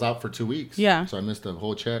 because I was out for 2 weeks. Yeah. So I missed the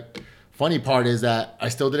whole check. Funny part is that I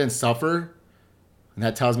still didn't suffer, and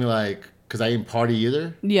that tells me like, because I didn't party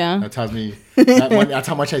either. Yeah. That tells me that's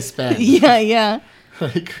how much I spent. Yeah.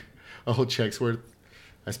 Like a whole check's worth.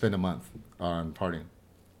 I spent a month on partying.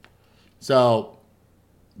 So,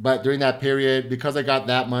 but during that period, because I got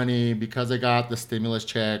that money, because I got the stimulus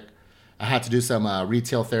check, I had to do some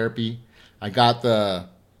retail therapy. I got the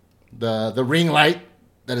ring light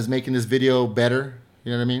that is making this video better.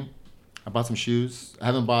 You know what I mean? I bought some shoes. I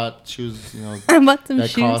haven't bought shoes, I bought some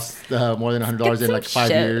that shoes. cost more than $100 in like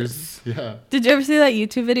 5 years. Yeah. Did you ever see that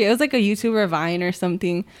YouTube video? It was like a YouTuber Vine or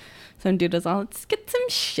something. Some dude was all, let's get some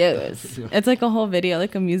shoes. It's like a whole video,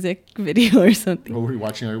 like a music video or something. What were we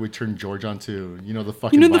watching? We turned George on to, the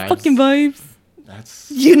fucking vibes. The fucking vibes. That's...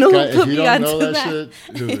 What put me onto that?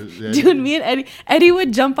 Shit, dude, me and Eddie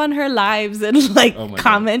would jump on her lives and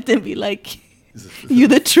comment and be like, you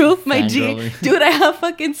the truth, my G. Dude, I have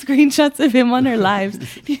fucking screenshots of him on her lives.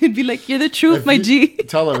 He'd be like, you're the truth, my G.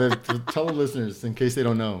 Tell the listeners in case they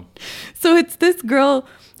don't know. So it's this girl.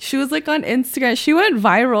 She was like on Instagram. She went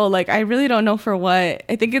viral. Like, I really don't know for what.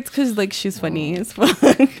 I think it's because like she's funny as fuck.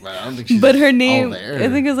 Well, I don't think she's but her name, I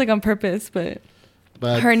think it's like on purpose. But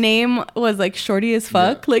her name was like Shorty as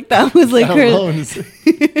fuck. Yeah. Like that was like her. What's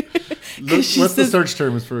the search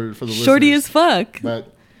terms for the listeners? Shorty as fuck.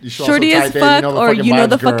 But Shorty as fuck, or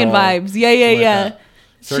the fucking vibes. Yeah.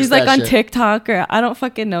 She's like on TikTok or I don't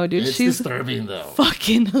fucking know, dude. She's disturbing though.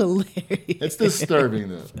 Fucking hilarious. It's disturbing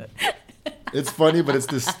though. It's funny, but it's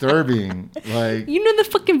disturbing. Like the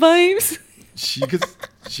fucking vibes.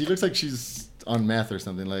 She looks like she's on meth or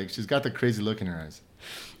something. Like she's got the crazy look in her eyes.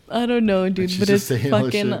 I don't know, dude, but it's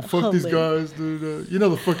fucking fuck these guys, dude.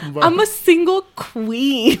 The fucking vibes. I'm a single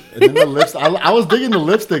queen. And then the lips. I was digging the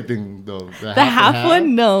lipstick thing though. The half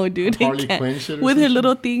one, no, dude. Harley Quinn shit with her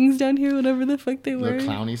little things down here, whatever the fuck they were. The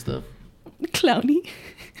clowny stuff. Clowny.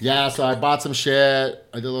 Yeah, so I bought some shit.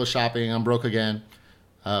 I did a little shopping. I'm broke again.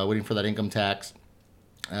 Waiting for that income tax.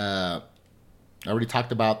 I already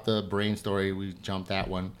talked about the brain story. We jumped that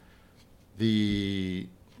one. Then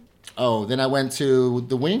I went to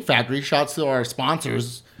the Wing Factory. Shouts to our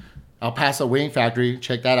sponsors. El Paso Wing Factory.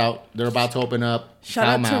 Check that out. They're about to open up.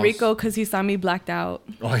 Shout out to Rico because he saw me blacked out.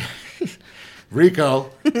 Oh, yeah.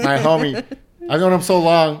 Rico, my homie. I've known him so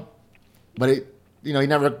long, but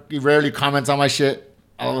he rarely comments on my shit.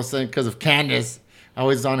 All of a sudden, because of Candace,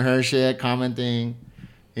 always on her shit, commenting.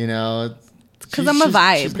 Because I'm a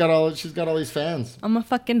vibe. She's got all these fans. I'm a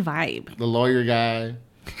fucking vibe. The lawyer guy.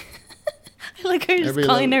 I like her just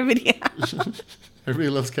calling everybody out. Everybody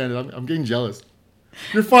loves Candace. I'm getting jealous.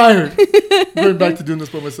 You're fired. I'm going back to doing this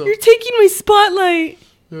by myself. You're taking my spotlight.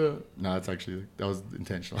 Yeah. No, that was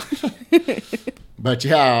intentional. But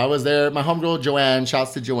yeah, I was there. My homegirl Joanne,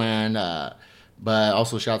 shouts to Joanne, but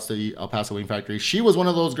also shouts to El Paso Wing Factory. She was one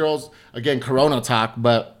of those girls, again, Corona talk,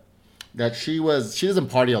 but that she doesn't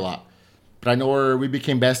party a lot. But I know her, we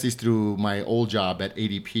became besties through my old job at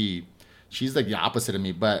ADP. She's like the opposite of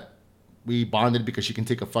me, but we bonded because she can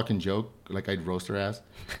take a fucking joke, like I'd roast her ass.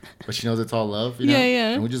 But she knows it's all love, you know?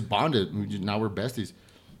 Yeah. And we just bonded. Now we're besties.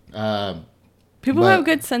 People who have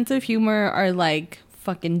good sense of humor are like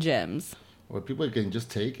fucking gems. Well, people can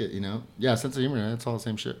just take it, you know? Yeah, sense of humor, man. It's all the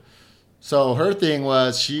same shit. So her thing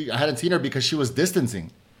was I hadn't seen her because she was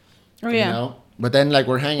distancing. Oh, yeah. You know? But then, like,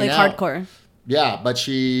 we're hanging out. Like hardcore. Yeah, but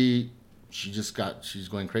she's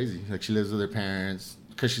going crazy. Like, she lives with her parents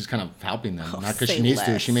because she's kind of helping them. Not because she needs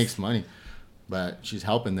to. She makes money. But she's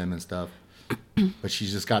helping them and stuff. But she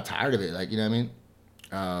just got tired of it. Like, you know what I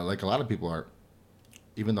mean? Like a lot of people are.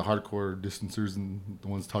 Even the hardcore distancers and the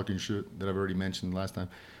ones talking shit that I've already mentioned last time.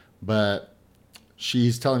 But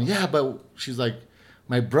she's telling me, but she's like,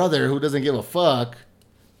 my brother, who doesn't give a fuck,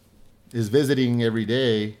 is visiting every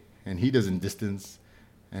day, and he doesn't distance.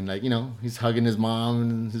 And, like, you know, he's hugging his mom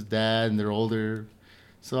and his dad, and they're older.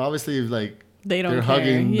 So, obviously, like, they're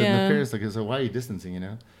hugging the parents. Like, so why are you distancing, you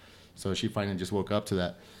know? So, she finally just woke up to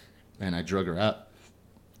that, and I drug her out.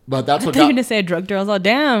 But that's what I thought you were going to say I drugged her. I was like,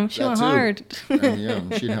 damn, she went hard. And, yeah,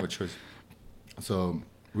 she didn't have a choice. So,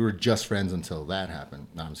 we were just friends until that happened.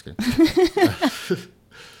 No, I'm just kidding.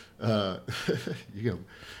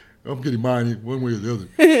 I'm getting mine one way or the other.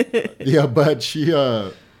 Yeah,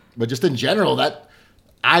 but just in general, that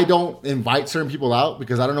I don't invite certain people out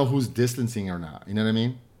because I don't know who's distancing or not. You know what I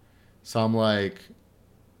mean? So I'm like,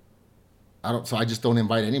 I just don't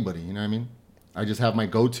invite anybody. You know what I mean? I just have my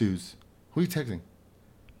go-tos. Who are you texting?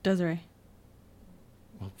 Desiree.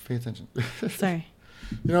 Well, pay attention. Sorry.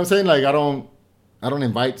 You know what I'm saying? Like, I don't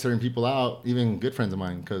invite certain people out, even good friends of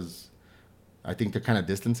mine, because I think they're kind of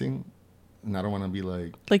distancing, and I don't want to be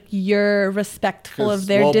like you're respectful of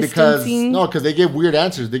their distancing. Because they give weird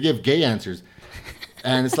answers. They give gay answers,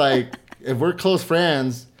 and it's like if we're close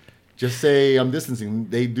friends, just say I'm distancing.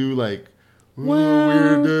 They do like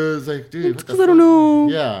weird. It's like, dude, because I don't know.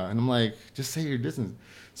 Yeah, and I'm like, just say you're distancing.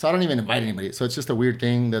 So I don't even invite anybody. So it's just a weird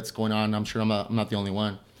thing that's going on. I'm sure I'm not the only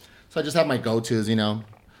one. So I just have my go-tos, you know,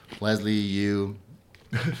 Leslie, you.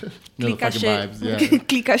 Cliqua Shit. Vibes. Yeah.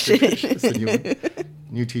 Cliqua Shit. It's a new one.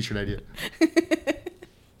 New t-shirt idea.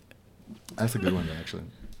 That's a good one, actually.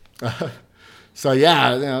 So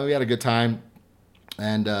yeah, you know, we had a good time,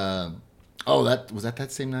 and that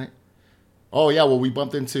same night. Oh yeah, well we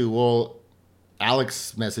bumped into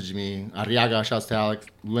Alex messaged me. Arriaga, shouts to Alex.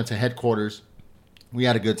 We went to headquarters. We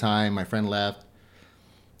had a good time. My friend left,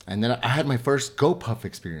 and then I had my first GoPuff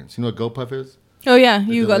experience. You know what GoPuff is? Oh yeah,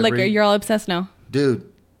 you got like you're all obsessed now. Dude,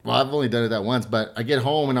 well, I've only done it that once, but I get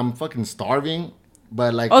home and I'm fucking starving.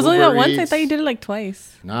 But like, it was only that once. I thought you did it like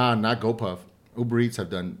twice. Nah, not GoPuff. Uber Eats have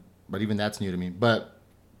done, but even that's new to me. But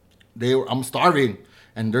I'm starving,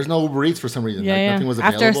 and there's no Uber Eats for some reason. Yeah, like, yeah. Nothing was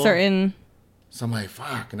available. After a certain. So I'm like,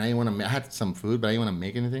 fuck, and I didn't want to. I had some food, but I didn't want to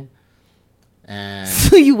make anything. And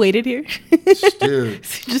so you waited here, dude.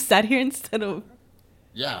 So you just sat here instead of.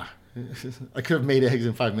 Yeah, I could have made eggs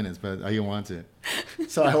in 5 minutes, but I didn't want to.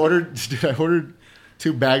 So I ordered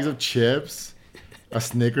 2 bags of chips, a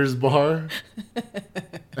Snickers bar.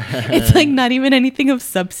 It's like not even anything of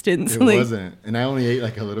substance. It wasn't. And I only ate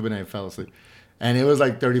like a little bit and I fell asleep. And it was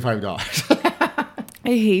like $35. I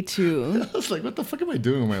hate you. I was like, what the fuck am I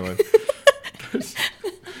doing in my life?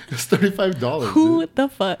 It's $35. Who dude. the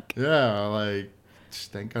fuck? Yeah, like,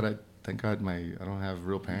 thank God I don't have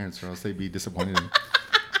real parents or else they'd be disappointed in me.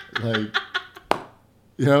 Like,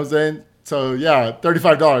 you know what I'm saying? So yeah,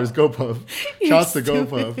 $35. GoPuff. Shouts to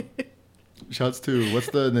GoPuff. Shouts to what's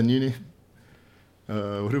the new name?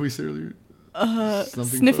 What did we say earlier?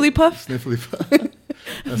 Sniffly Puff. Sniffly Puff.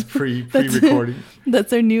 That's pre-recording.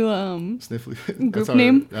 That's our new Sniffly group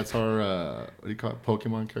name. That's our what do you call it?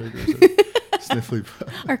 Pokemon character. Sniffly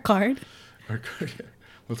Puff. Our card. Yeah.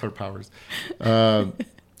 What's our powers? And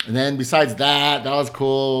then besides that was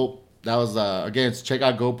cool. That was again. Check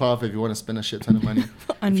out GoPuff if you want to spend a shit ton of money.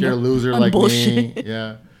 If you're a loser like bullshit. me,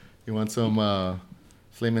 yeah, you want some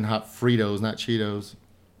flaming hot Fritos, not Cheetos,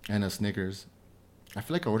 and a Snickers. I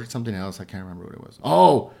feel like I ordered something else. I can't remember what it was.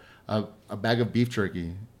 Oh, a bag of beef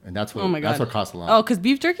jerky, and that's what. Oh my God. That's what cost a lot. Oh, because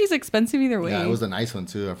beef jerky is expensive either way. Yeah, it was a nice one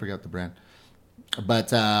too. I forgot the brand. But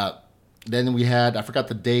then we had. I forgot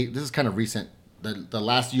the date. This is kind of recent. The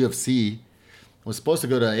last UFC was supposed to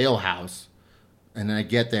go to Ale House. And then I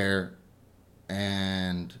get there,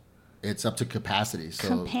 and it's up to capacity.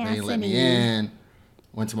 So they let me in.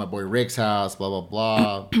 Went to my boy Rick's house, blah, blah,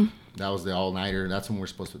 blah. That was the all-nighter. That's when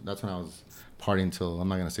that's when I was partying till, I'm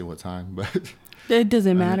not going to say what time, but. It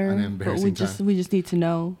doesn't matter. An embarrassing time. We just need to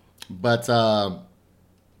know. But the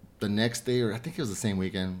next day, or I think it was the same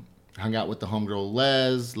weekend, hung out with the homegirl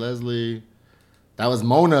Leslie. That was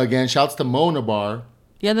Mona again. Shouts to Mona Bar.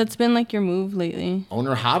 Yeah, that's been like your move lately.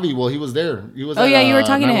 Owner Javi, well, he was there. He was you were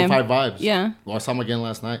talking to him. 915 Vibes. Yeah. Well, I saw him again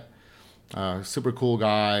last night. Super cool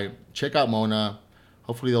guy. Check out Mona.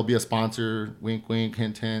 Hopefully there'll be a sponsor. Wink, wink,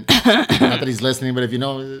 hint, hint. Not that he's listening, but if you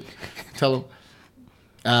know, tell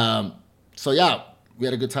him. So, yeah, we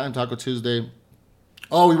had a good time. Taco Tuesday.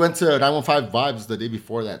 Oh, we went to 915 Vibes the day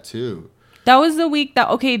before that, too. That was the week that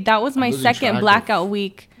was my second blackout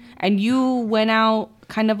week. And you went out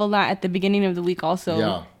kind of a lot at the beginning of the week also.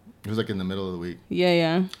 Yeah. It was like in the middle of the week.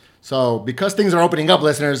 Yeah. So, because things are opening up,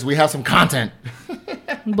 listeners, we have some content.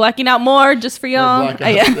 Blacking out more just for y'all.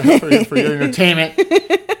 For your entertainment.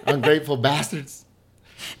 Ungrateful bastards.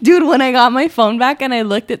 Dude, when I got my phone back and I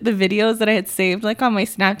looked at the videos that I had saved like on my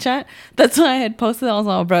Snapchat, that's why I had posted. I was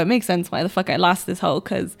like, oh, bro, it makes sense why the fuck I lost this hoe,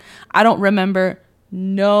 because I don't remember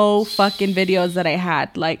no fucking videos that I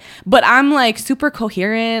had. Like, but I'm like super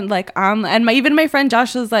coherent. Like, even my friend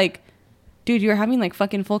Josh was like, dude, you were having like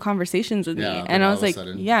fucking full conversations with me. And I was like,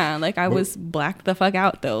 yeah, like I was blacked the fuck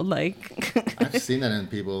out though. Like, I've seen that in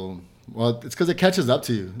people. Well, it's because it catches up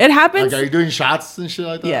to you. It happens. Like, are you doing shots and shit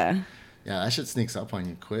like that? Yeah. Yeah, that shit sneaks up on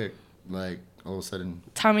you quick. Like, all of a sudden.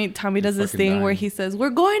 Tommy does this thing where he says,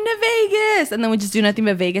 we're going to Vegas. And then we just do nothing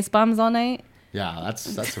but Vegas bombs all night. Yeah,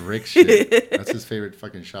 that's Rick shit. That's his favorite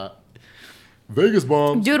fucking shot. Vegas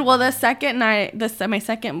bombs. Dude, well, the second night, my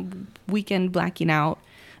second weekend blacking out,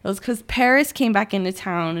 it was because Paris came back into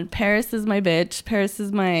town. And Paris is my bitch. Paris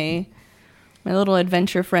is my little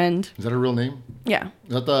adventure friend. Is that her real name? Yeah.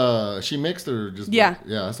 Is that she mixed or just? Yeah.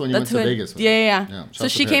 Yeah, that's the one you went to Vegas with. Yeah. So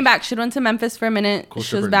she came back. She went to Memphis for a minute. Cool.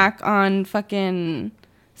 She was back on fucking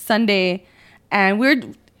Sunday.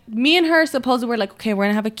 And me and her supposedly were like, okay, we're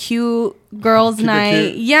gonna have a cute girls'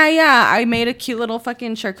 night. Yeah. I made a cute little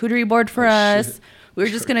fucking charcuterie board for us. Shit. We were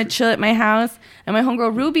just gonna chill at my house. And my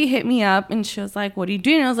homegirl Ruby hit me up and she was like, what are you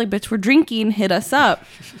doing? And I was like, bitch, we're drinking. Hit us up.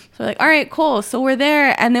 So we're like, all right, cool. So we're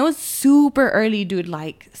there. And it was super early, dude,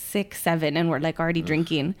 like 6, 7. And we're like already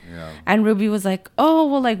drinking. Yeah. And Ruby was like, oh,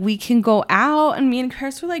 well, like we can go out. And me and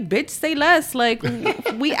Chris were like, bitch, say less. Like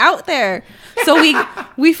we out there. So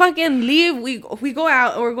we fucking leave. We go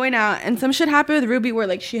out. We're going out. And some shit happened with Ruby where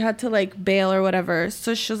like she had to like bail or whatever.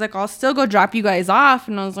 So she was like, I'll still go drop you guys off.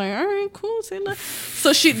 And I was like, all right, cool. Say less.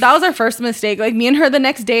 So that was our first mistake. Like me and her the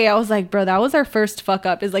next day, I was like, bro, that was our first fuck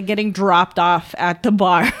up, is like getting dropped off at the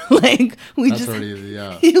bar. Like we just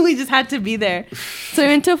had to be there. So we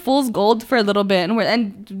went to Fool's Gold for a little bit,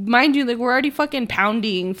 and mind you, like we're already fucking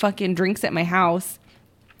pounding fucking drinks at my house.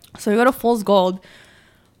 So we go to Fool's Gold.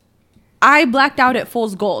 I blacked out at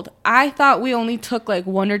Fool's Gold. I thought we only took like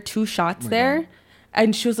 1 or 2 shots there. God.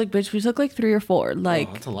 And she was like, bitch, we took like 3 or 4.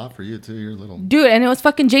 Like, that's a lot for you too. You're little. Dude, and it was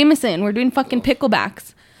fucking Jameson. We're doing fucking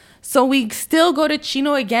picklebacks. So we still go to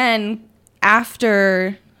Chino again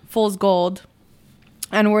after Fool's Gold.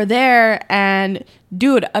 And we're there. And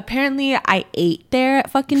dude, apparently I ate there at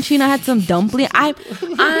fucking Chino. I had some dumpling.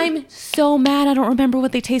 I'm so mad. I don't remember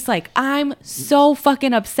what they taste like. I'm so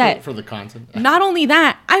fucking upset. For the content. Not only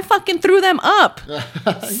that, I fucking threw them up.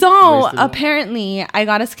 So apparently I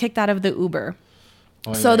got us kicked out of the Uber.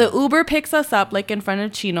 Oh, so the Uber picks us up like in front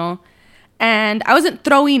of Chino, and I wasn't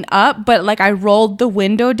throwing up, but like I rolled the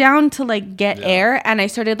window down to like get air, and I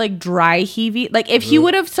started like dry heaving. Like if he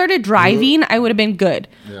would have started driving, I would have been good.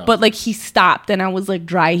 Yeah. But like he stopped, and I was like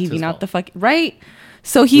dry heaving out the fucking right.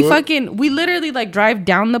 So we literally like drive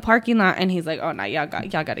down the parking lot, and he's like, oh no, y'all got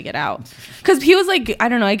to get out. Cause he was like, I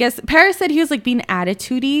don't know, I guess Paris said he was like being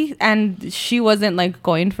attitude-y, and she wasn't like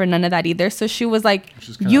going for none of that either. So she was like,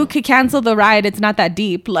 you could cancel the ride. It's not that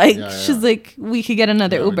deep. Like she's like, we could get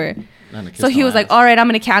another Uber. So he was like, all right, I'm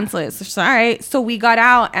going to cancel it. So all right. So we got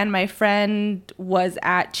out, and my friend was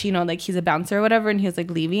at Chino, like he's a bouncer or whatever. And he was like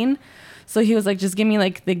leaving. So he was like, just give me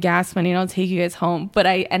like the gas money and I'll take you guys home. But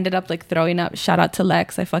I ended up like throwing up. Shout out to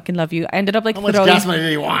Lex. I fucking love you. I ended up like How much gas money do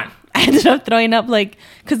you want? I ended up throwing up like,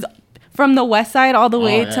 because from the west side all the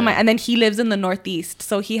way to my, and then he lives in the northeast.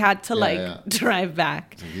 So he had to drive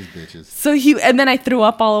back. These bitches. So and then I threw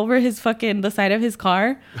up all over his fucking, the side of his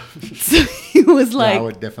car. So he was like. I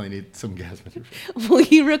would definitely need some gas money. Well,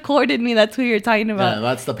 he recorded me. That's who you're talking about. Yeah,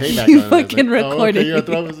 that's the payback. He fucking recorded me.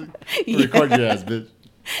 Record your ass, bitch.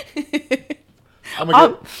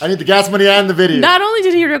 I need the gas money and the video. Not only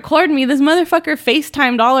did he record me, this motherfucker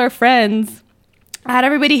FaceTimed all our friends. I had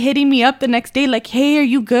everybody hitting me up the next day like, hey, are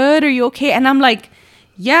you good? Are you okay? And I'm like,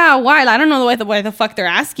 Yeah, why? I don't know why the fuck they're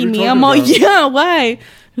asking What are me. you I'm all, talking yeah, why?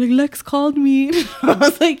 Like, Lex called me. I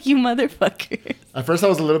was like, you motherfuckers. At first, I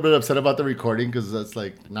was a little bit upset about the recording because that's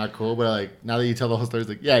like not cool. But like now that you tell the whole story, it's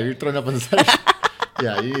like, yeah, you're throwing up on the side.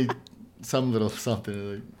 Yeah, you need some little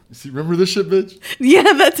something. Like, see, remember this shit, bitch?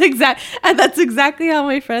 Yeah, that's exactly how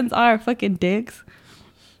my friends are. Fucking dicks.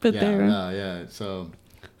 But they're. Yeah. So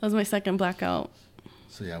That was my second blackout.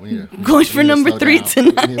 So yeah, we need to Going for number 3 down.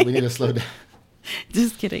 tonight. We need to slow down.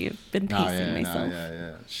 Just kidding. I've been pacing myself.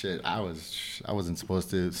 Yeah. Shit, I wasn't supposed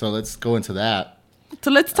to. So let's go into that. So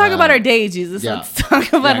let's talk about our day, Jesus. Yeah. Let's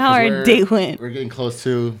talk about how our day went. We're getting close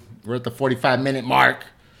to. We're at the 45-minute mark.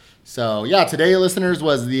 So yeah, today, listeners,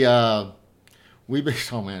 was the oh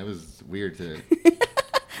man, it was weird today.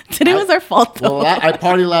 Today was our fault though. Well, I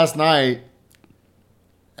partied last night,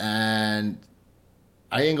 and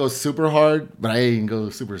I didn't go super hard, but I didn't go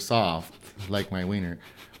super soft like my wiener.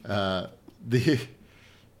 I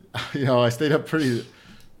stayed up pretty.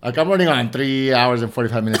 Like I'm running on 3 hours and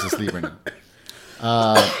 45 minutes of sleep right now.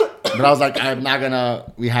 But I was like, I'm not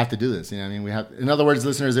gonna. We have to do this. You know what I mean? We have. In other words,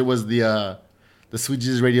 listeners, it was the Sweet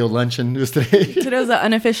Jesus Radio luncheon was today. Today was an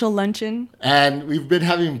unofficial luncheon. And we've been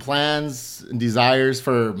having plans and desires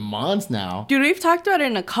for months now. Dude, we've talked about it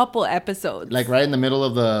in a couple episodes. Like right in the middle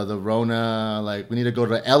of the Rona, like we need to go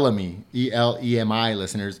to Elemi, ELEMI,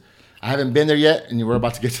 listeners. I haven't been there yet, and we're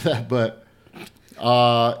about to get to that. But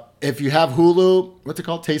if you have Hulu, what's it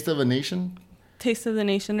called? Taste of a Nation? Taste of the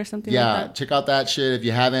Nation or something like that. Check out that shit if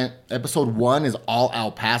you haven't. Episode 1 is all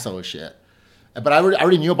El Paso shit. But I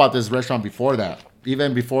already knew about this restaurant before that.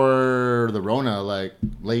 Even before the Rona, like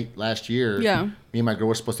late last year. Yeah. Me and my girl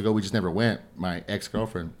were supposed to go. We just never went. My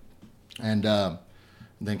ex-girlfriend. And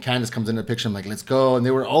then Candace comes into the picture. I'm like, let's go. And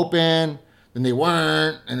they were open. Then they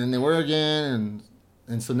weren't. And then they were again.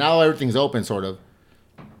 And so now everything's open, sort of.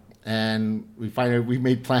 And we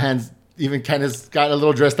made plans. Even Candace got a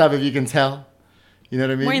little dressed up, if you can tell. You know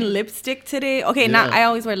what I mean? Wearing lipstick today. Okay, Yeah. I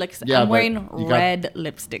always wear lipstick. Yeah, I'm but wearing red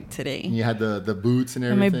lipstick today. And you had the boots and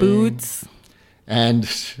And everything. my boots. And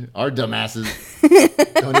our dumbasses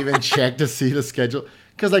don't even check to see the schedule.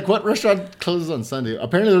 Because, like, what restaurant closes on Sunday?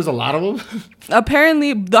 Apparently, there's a lot of them.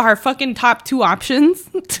 Apparently, our fucking top 2 options.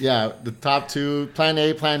 Yeah, the top 2, Plan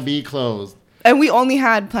A, Plan B closed. And we only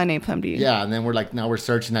had Plan A, Plan B. Yeah, and then we're like, now we're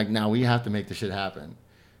searching. Like, now we have to make this shit happen.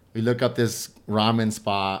 We look up this ramen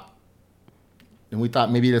spot. And we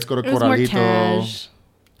thought maybe let's go to It was more Corralito. cash.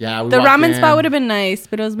 Yeah, The ramen spot would have been nice,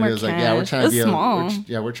 but it was more cash. Like, yeah, we're trying to be small.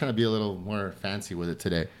 we're trying to be a little more fancy with it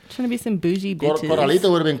today. Trying to be some bougie bitches.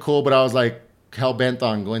 Corralito would have been cool, but I was like hell bent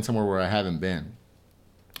on going somewhere where I haven't been.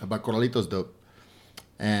 But Corralito's dope.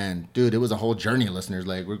 And dude, it was a whole journey, listeners.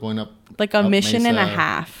 Like we're going up Like a mission and a Mesa.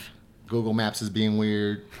 half. Google Maps is being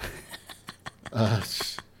weird.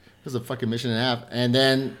 It was a fucking mission and a half. And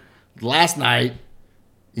then last night,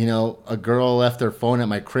 a girl left her phone at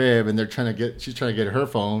my crib, and she's trying to get her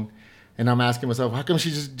phone, and I'm asking myself, how come she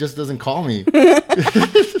just doesn't call me?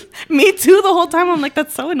 Me too. The whole time I'm like,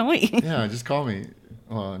 that's so annoying. Yeah, just call me.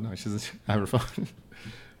 Oh no, she doesn't have her phone.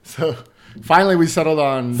 So finally, we settled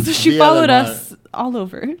on. So she Via followed del Mar. us all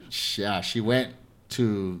over. Yeah, she went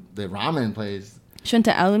to the ramen place. She went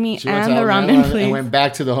to Elemi She went and to the Alabama ramen and place. went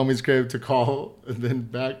back to the homie's crib to call, and then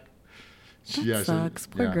back. That sucks.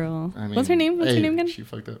 Poor girl. What's her name? Hey, again? She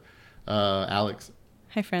fucked up. Alex.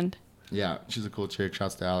 Hi, friend. Yeah, she's a cool chick.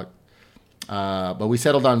 Shouts to Alex. But we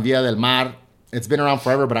settled on Via del Mar. It's been around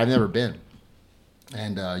forever, but I've never been.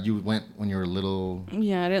 And you went when you were little.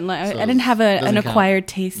 Yeah, I didn't like. So I didn't have an doesn't count. acquired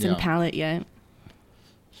taste and Yeah. palate yet.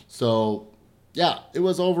 So, yeah, it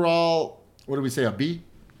was overall. What do we say? A B.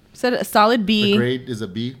 Said a solid The B. grade is a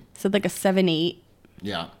B. Said like a 7-8.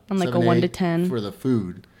 Yeah. I'm like a 7, 1 to 8 10. for the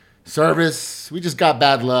food. Service, we just got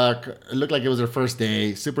bad luck. It looked like it was her first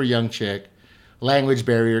day. Super young chick. Language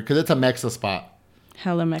barrier, because it's a Mexa spot.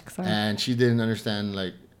 Hella Mexa. And she didn't understand,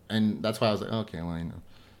 and that's why I was like, okay, well,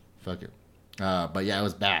 fuck it. But yeah, it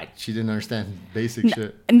was bad. She didn't understand basic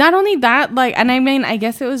shit. Not only that, and I mean, I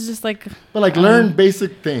guess it was just like. But learn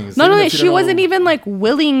basic things. Not Even only if you she don't wasn't know- even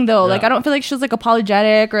willing though. Yeah. I don't feel like she was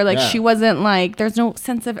apologetic or Yeah. she wasn't there's no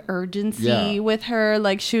sense of urgency Yeah. with her.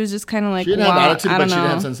 She was just kind of She didn't have wow, attitude, I but don't she didn't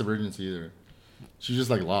have know. sense of urgency either. She was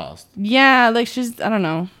just lost. Yeah, she's I don't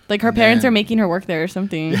know. Her parents then- are making her work there or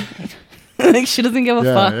something. She doesn't give a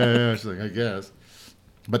fuck. Yeah. She's like, I guess.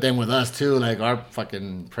 But then with us too, our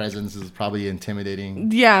fucking presence is probably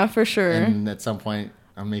intimidating. Yeah, for sure. And at some point,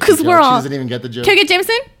 I'm making 'Cause jokes. we're all- She doesn't even get the joke. Can I get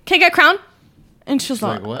Jameson? Can I get Crown? And she was She's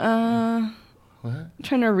like, what? What?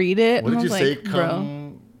 trying to read it. What and did I you was say? like, bro.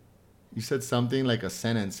 Come. You said something like a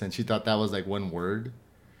sentence, and she thought that was one word.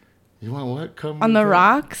 You want what? Come On the come?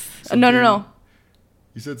 rocks? Something- No.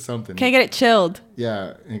 You said something. Can I get it chilled?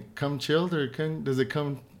 Yeah, and come chilled or does it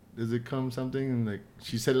come something? And like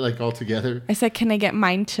she said it like all together. I said, can I get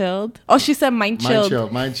mine chilled? Oh, she said mine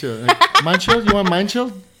chilled. Mine chilled. Like, mine chilled? You want mine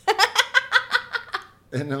chilled?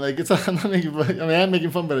 And I'm like, I'm not making fun. I mean, I'm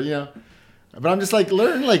making fun, but but I'm just like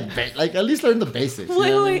learn like at least learn the basics.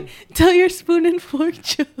 Wait. Tell your spoon and fork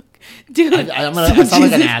joke. Dude, I sound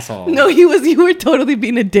like an asshole. No, you were totally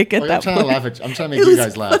being a dick at that point. I'm trying to make you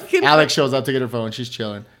guys laugh. Alex shows up to get her phone. She's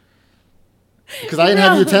chilling. Because I didn't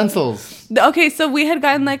have utensils. Okay, so we had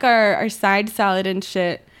gotten like our side salad and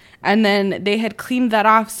shit. And then they had cleaned that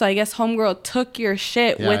off. So I guess homegirl took your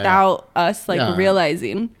shit without us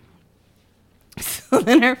realizing. So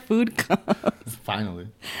then our food comes. Finally.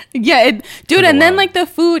 Yeah, dude, and then like the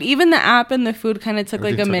food, even the app and the food kind of took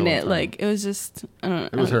like a minute. Like it was just, I don't know.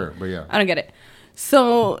 It was her, but yeah. I don't get it.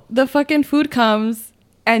 So the fucking food comes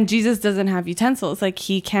and Jesus doesn't have utensils. Like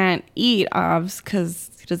he can't eat obvs because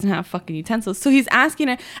he doesn't have fucking utensils. So he's asking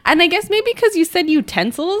her, and I guess maybe because you said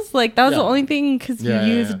utensils, like that was the only thing because you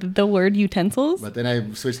used the word utensils. But then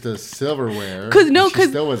I switched to silverware. Because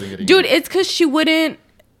still wasn't getting dude, it's because she wouldn't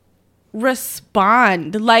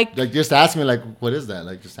respond like just ask me like what is that,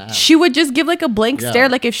 like just ask. She would just give like a blank stare,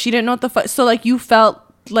 like if she didn't know what the fuck. So like you felt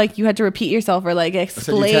like you had to repeat yourself or like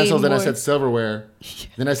explain. I said utensils, then I said silverware,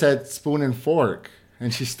 then I said spoon and fork,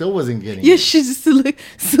 and she still wasn't getting it. it. She just like,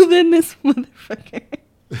 so then this motherfucker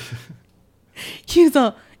he was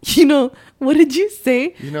all, what did you say?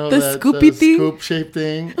 The Scoopy thing, scoop shaped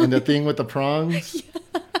thing, and the thing with the prongs.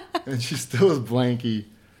 And she still was blanky.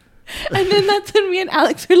 And then that's when me and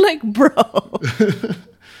Alex were like, bro.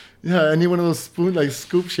 Yeah, I need one of those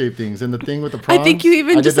scoop shaped things, and the thing with the prongs. I think you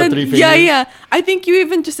even just said, yeah. I think you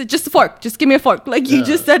even just said, just a fork. Just give me a fork. Like you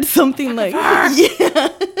just said something like, yeah.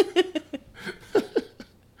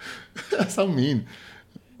 That's so mean.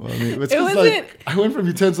 Well, I mean, it's like I went from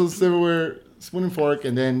utensils, silverware, spoon and fork,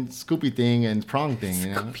 and then scoopy thing and prong thing.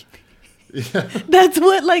 Yeah. That's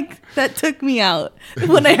what that took me out.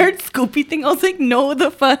 When I heard Scoopy thing, I was like, no, the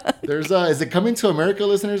fuck. There's is it Coming to America,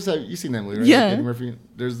 listeners? You seen that movie, right? Yeah. Like Eddie Murphy.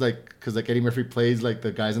 There's because Eddie Murphy plays like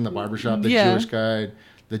the guys in the barbershop, the Jewish guy,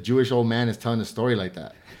 the Jewish old man is telling a story like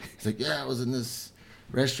that. He's like, yeah, I was in this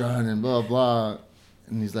restaurant and blah blah,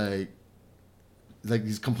 and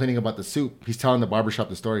he's complaining about the soup. He's telling the barbershop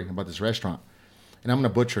the story about this restaurant, and I'm gonna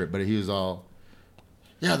butcher it, but he was all,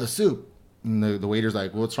 yeah, the soup, and the waiter's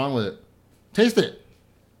like, well, what's wrong with it? Taste it.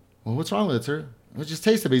 Well, what's wrong with it, sir? Well, just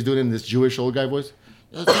taste it. But he's doing it in this Jewish old guy voice.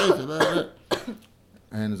 Just taste it. Blah, blah.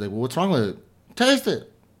 And he's like, well, what's wrong with it? Taste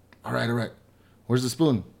it. All right. Where's the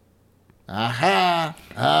spoon? Aha.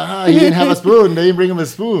 He didn't have a spoon. They didn't bring him a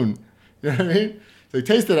spoon. You know what I mean? He's like,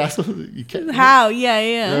 taste it, asshole. You can't. How?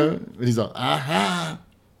 Yeah. And he's like, aha.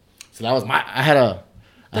 So that was that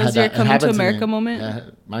was your Coming to America moment? Yeah,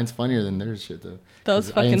 mine's funnier than theirs shit, though. That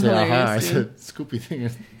was fucking hilarious. I said, Scoopy thing.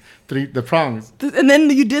 The prongs. And then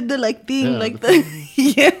you did the thing,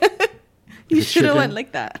 yeah. You should have went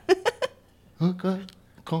like that. Okay.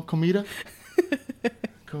 Comida?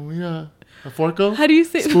 Comida. A forco? How do you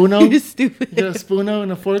say Spoono? You're stupid. You got a spoono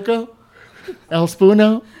and a forco? El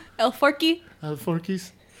spoono? El forky? El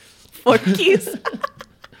forkies? Forkies?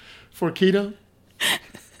 Forquito?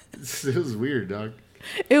 It was weird, dog.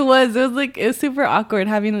 It was super awkward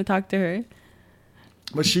having to talk to her.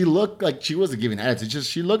 But she looked like she wasn't giving attitude.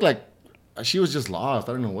 She looked like she was just lost.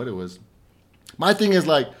 I don't know what it was. My thing is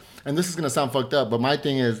and this is gonna sound fucked up, but my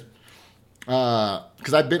thing is,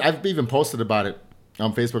 because I've even posted about it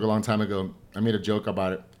on Facebook a long time ago. I made a joke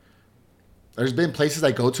about it. There's been places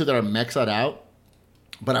I go to that are Mexed out,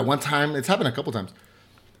 but at one time, it's happened a couple times.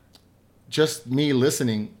 Just me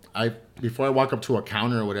listening, before I walk up to a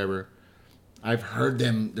counter or whatever, I've heard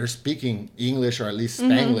they're speaking English or at least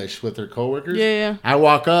Spanglish with their coworkers. Yeah. I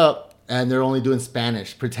walk up and they're only doing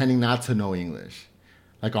Spanish, pretending not to know English,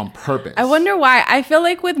 like on purpose. I wonder why. I feel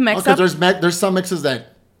like with Mex, because there's some mixes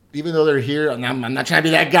that, even though they're here, and I'm not trying to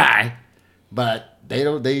be that guy, but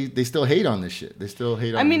they still hate on this shit. They still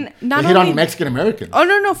hate on. They hate on Mexican Americans. Oh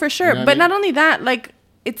no, for sure. You know but not only that, I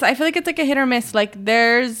feel like it's like a hit or miss. Like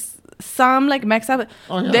there's some Mexican,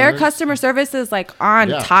 their customer service is on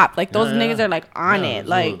top. Like those niggas are on it.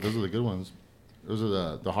 Those are the good ones. Those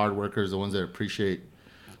are the hard workers, the ones that appreciate.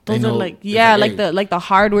 Those are the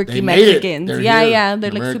hardworking Mexicans. Yeah.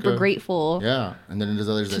 They're super grateful. Yeah, and then there's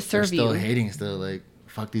others that are still hating. Still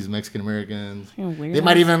fuck these Mexican Americans. Weird. They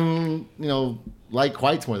might even like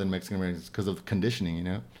whites more than Mexican Americans because of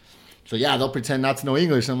conditioning. So yeah, they'll pretend not to know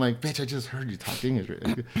English. I'm like, bitch, I just heard you talk English.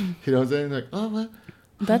 Right? You know what I'm saying? Like, oh, what?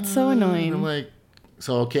 That's so annoying. I'm like,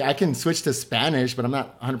 so okay, I can switch to Spanish, but I'm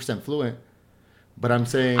not 100% fluent. But I'm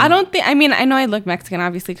saying... I don't think... I mean, I know I look Mexican,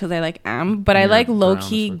 obviously, because I, like, am. But I, like,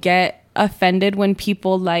 low-key get offended when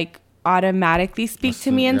people, like, automatically speak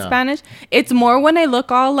to me in Spanish. It's more when I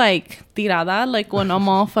look all, like, tirada, like, when I'm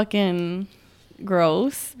all fucking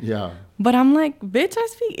gross. Yeah. But I'm like, bitch, I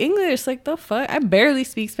speak English. Like, the fuck? I barely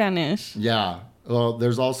speak Spanish. Yeah. Well,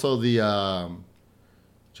 there's also the...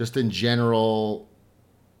 just in general...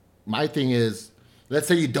 My thing is, let's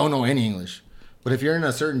say you don't know any English. But if you're in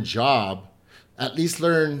a certain job... At least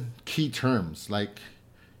learn key terms, like,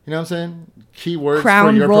 you know what I'm saying? Key words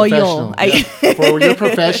Crown for your Royal. professional. For your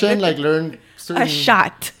profession, like learn certain... A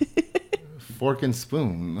shot. Fork and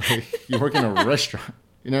spoon. Like you work in a restaurant.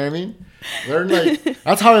 You know what I mean? Learn like...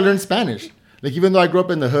 That's how I learned Spanish. Like even though I grew up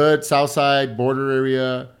in the hood, South Side, border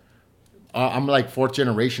area, I'm like fourth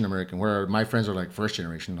generation American, where my friends are like first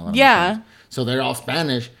generation. A lot of my friends. So they're all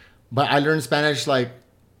Spanish. But I learned Spanish like...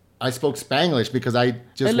 I spoke Spanglish because I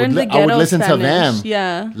would listen Spanish. to them.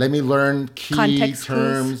 Yeah. Let me learn key context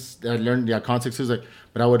terms. I learned context clues. Like,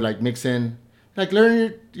 but I would like mix in, like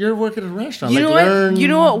learn your work at a restaurant. You like know learn. What? You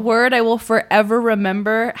know what word I will forever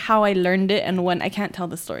remember how I learned it and when. I can't tell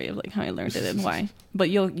the story of like how I learned it and why,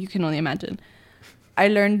 but you can only imagine. I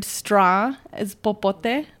learned straw as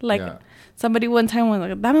popote. Like somebody one time was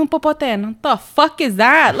like, "Dame un popote," and what the fuck is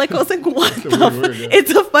that? Like I was like, "What the word,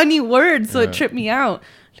 It's a funny word, so it tripped me out.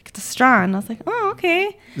 Like the straw, and I was like, "Oh,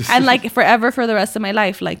 okay." And like forever for the rest of my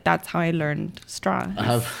life, like that's how I learned straw.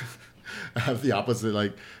 I have the opposite.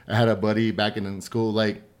 Like I had a buddy back in school.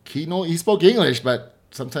 Like he spoke English, but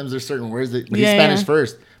sometimes there's certain words that he's Spanish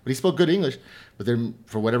first, but he spoke good English. But then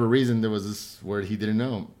for whatever reason, there was this word he didn't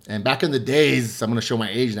know. And back in the days, I'm gonna show my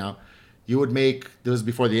age now. You would make, this was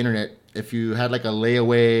before the internet, if you had like a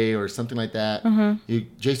layaway or something like that,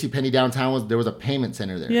 JCPenney downtown, there was a payment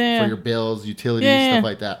center there for your bills, utilities, stuff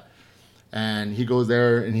like that. And he goes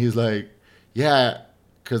there and he's like, yeah,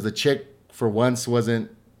 because the chick for once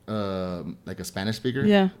wasn't like a Spanish speaker.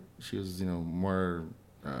 Yeah. She was, more...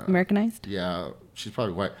 Americanized? Yeah, she's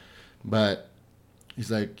probably white. But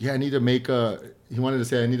he's like, yeah, he wanted to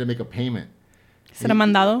say, I need to make a payment. ¿Será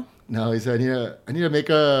mandado? No, he said, I need to make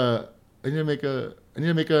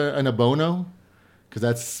an abono, because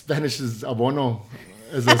that's Spanish's abono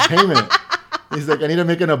as a payment. He's like, I need to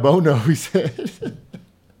make an abono, he said.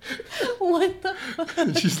 What the fuck?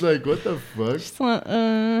 And she's like, what the fuck? Just want,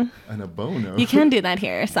 an abono. You can't do that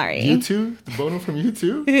here, sorry. U2? The bono from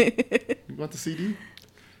U2? You want the CD?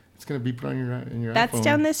 It's going to be put on your That's iPhone.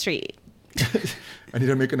 Down the street. I need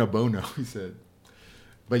to make an abono, he said.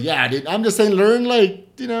 But yeah, dude, I'm just saying, learn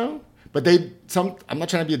But I'm not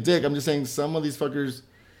trying to be a dick. I'm just saying some of these fuckers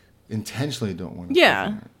intentionally don't want to.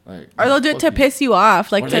 Yeah. Or they'll do it to piss you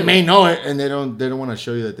off. Like or they may know it and they don't want to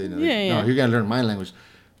show you that they know. No, you're gonna learn my language.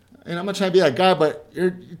 And I'm not trying to be that guy, but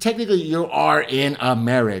you are in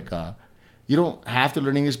America. You don't have to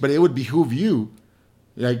learn English, but it would behoove you.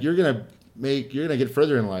 Like you're gonna get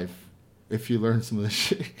further in life if you learn some of this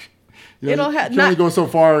shit. You only go so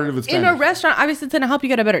far if it's Spanish. In a restaurant, obviously it's gonna help you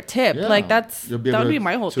get a better tip. Yeah. Like that would be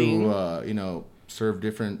my whole thing. Serve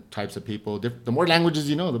different types of people. The more languages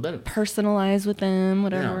you know, the better. Personalize with them,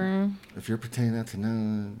 whatever. Yeah. If you're pretending not to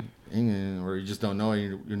know English, or you just don't know,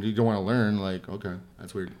 and you don't want to learn, like, okay,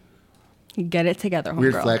 that's weird. Get it together, homegirl.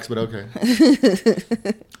 Weird flex, but okay.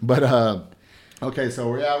 But okay, so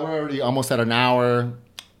we're already almost at an hour.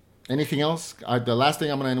 Anything else? The last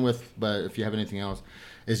thing I'm gonna end with, but if you have anything else,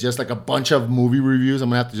 is just like a bunch of movie reviews. I'm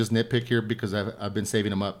gonna have to just nitpick here because I've been saving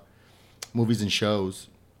them up. Movies and shows.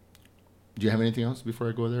 Do you have anything else before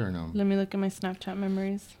I go there or no? Let me look at my Snapchat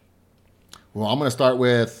memories. Well, I'm gonna start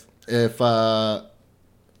with if on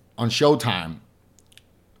Showtime.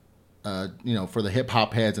 For the hip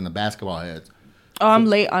hop heads and the basketball heads. Oh, I'm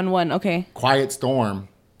late on one. Okay. Quiet Storm,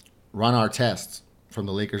 Ron Artest from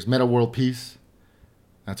the Lakers. Meta World Peace.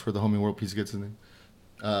 That's where the homie World Peace gets his name.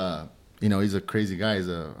 He's a crazy guy. He's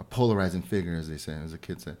a polarizing figure, as they say, as the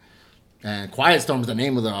kids say. And Quiet Storm is the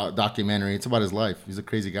name of the documentary. It's about his life. He's a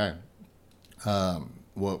crazy guy.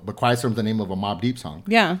 But Quiet Storm is the name of a Mobb Deep song.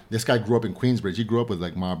 Yeah. This guy grew up in Queensbridge. He grew up with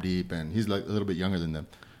like Mobb Deep, and he's like a little bit younger than them.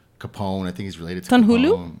 Capone, I think he's related to Capone. It's on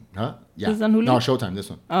Hulu? Huh? Yeah. Is it on Hulu? No, Showtime,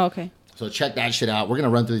 this one. Oh, okay. So check that shit out. We're going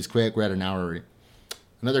to run through these quick. We're at an hour already.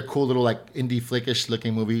 Another cool little like indie flickish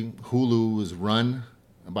looking movie, Hulu, is Run,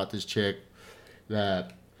 about this chick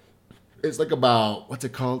that it's like about, what's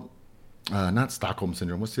it called? Not Stockholm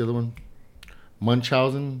Syndrome. What's the other one?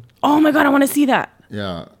 Munchausen? Oh my God, I want to see that.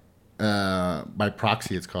 Yeah. By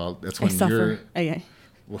proxy, it's called. That's I when suffer. Okay.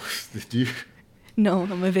 Do you... No,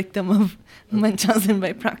 I'm a victim of Munchausen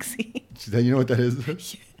by proxy. You know what that is?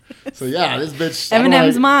 So yeah, this bitch.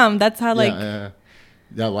 Eminem's mom. That's how like. Yeah.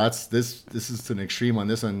 Yeah, well, this is an extreme on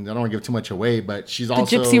this one. I don't want to give too much away, but she's The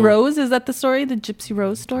also Gypsy Rose, is that the story? The Gypsy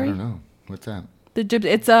Rose story? I don't know. What's that?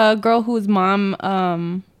 It's a girl whose mom,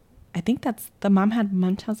 I think that's the mom had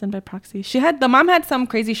Munchausen by proxy. The mom had some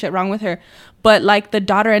crazy shit wrong with her, but like the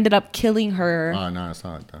daughter ended up killing her. Oh no, it's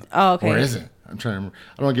not like that. Oh, okay. Or is it? I'm trying to remember.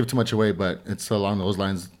 I don't want to give too much away, but it's along those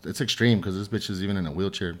lines. It's extreme because this bitch is even in a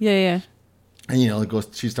wheelchair. Yeah. And it goes.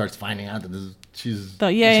 She starts finding out that she's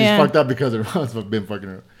yeah. fucked up because her mom's been fucking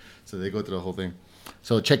her. So they go through the whole thing.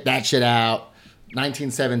 So check that shit out.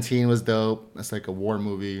 1917 was dope. That's like a war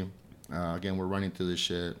movie. Again, we're running through this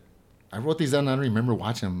shit. I wrote these down. I don't remember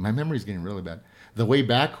watching them. My memory's getting really bad. The Way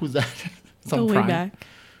Back. Who's that? The Way Back.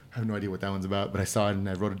 I have no idea what that one's about, but I saw it and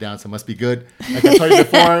I wrote it down, so it must be good. Like I told you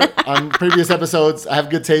before on previous episodes, I have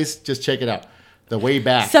good taste. Just check it out. The Way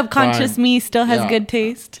Back. Subconscious me still has good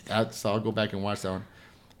taste. So I'll go back and watch that one.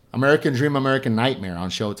 American Dream, American Nightmare on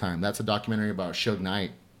Showtime. That's a documentary about Suge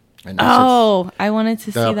Knight. And I wanted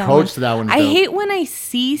to see that one. The approach to that one is I dope. hate when I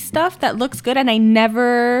see stuff that looks good and I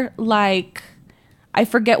never I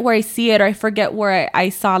forget where I see it or I forget where I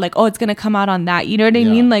saw it's going to come out on that. You know what I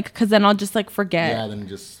mean? Like, because then I'll just forget. Yeah, then it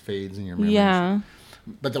just fades in your memory. Yeah.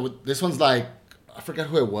 But this one's I forget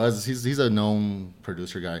who it was. He's a known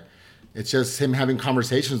producer guy. It's just him having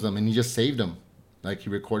conversations with them and he just saved them. Like he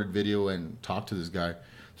recorded video and talked to this guy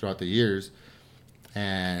throughout the years.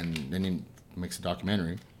 And then he makes a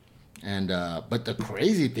documentary. And but the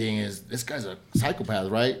crazy thing is this guy's a psychopath,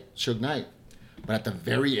 right? Suge Knight. But at the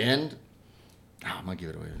very end, I'm gonna give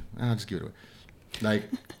it away. I'll just give it away.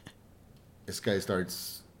 This guy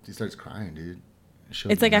starts crying, dude.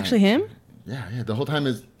 It's actually him? Yeah. The whole time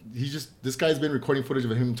this guy's been recording footage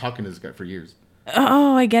of him talking to this guy for years.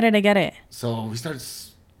 Oh, I get it. So he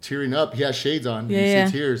starts tearing up. He has shades on. Yeah. You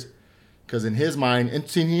see tears. Because in his mind, and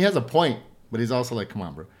see, he has a point, but he's also like, come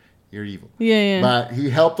on, bro. You're evil. Yeah. But he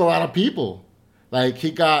helped a lot of people. Like he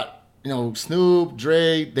got, Snoop,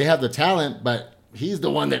 Dre, they have the talent, but he's the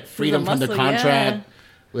one that freed him from the contract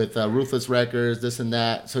with Ruthless Records, this and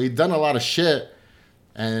that. So he's done a lot of shit,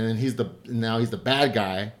 and now he's the bad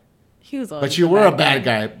guy. He was always but you were a bad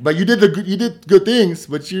guy. But you did good things,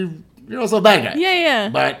 but you're also a bad guy. Yeah.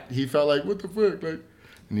 But he felt like, what the fuck,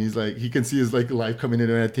 and he's like, he can see his life coming in,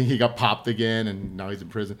 and I think he got popped again, and now he's in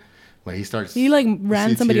prison. But he starts. He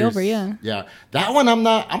ran somebody tears. over, yeah. Yeah, that one I'm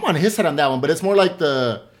on his side on that one, but it's more like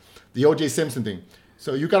the O.J. Simpson thing.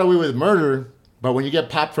 So you got away with murder, but when you get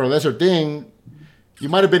popped for a lesser thing, you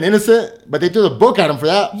might have been innocent, but they threw the book at him for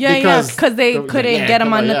that. Yeah, because they couldn't get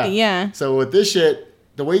him on nothing. Yeah. So with this shit,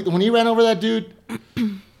 when he ran over that dude,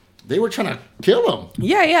 they were trying to kill him.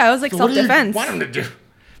 Yeah. It was like self-defense. What do you want him to do?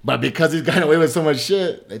 But because he's gotten away with so much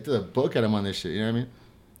shit, they threw the book at him on this shit. You know what I mean?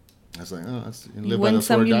 I was like, you live by the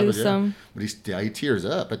sword, die by the But he tears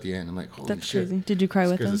up at the end. I'm like, holy That's shit. crazy. Did you cry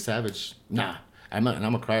with him? Because a savage. Nah, I'm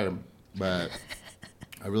a crier, but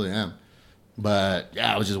I really am. But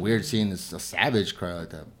yeah, it was just weird seeing a savage cry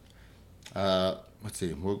like that. Let's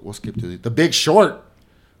see, we'll skip to The Big Short.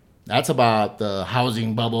 That's about the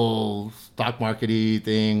housing bubble, stock market-y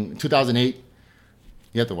thing. 2008.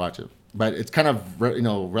 You have to watch it. But it's kind of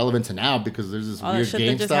relevant to now because there's this weird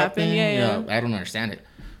GameStop thing. Yeah. I don't understand it.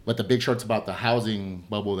 But The Big Short's about the housing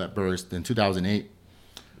bubble that burst in 2008.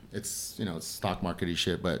 It's it's stock market-y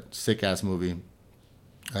shit, but sick ass movie.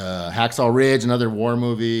 Hacksaw Ridge, another war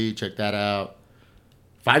movie. Check that out.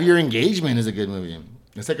 5 Year Engagement is a good movie.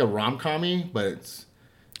 It's like a rom-com-y, but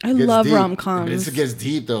I love rom-coms. It gets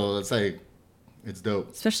deep though. It's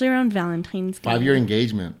dope. Especially around Valentine's Day. 5 Year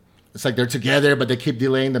Engagement. It's like they're together, but they keep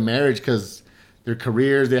delaying the marriage because their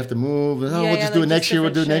careers, they have to move. We'll just do it next year.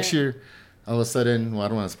 We'll do it next year. All of a sudden, I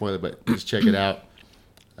don't want to spoil it, but just check it out.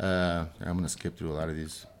 I'm going to skip through a lot of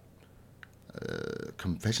these.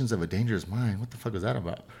 Confessions of a Dangerous Mind. What the fuck was that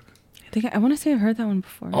about? I want to say I've heard that one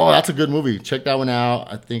before. Oh, that's a good movie. Check that one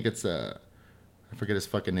out. I think it's, I forget his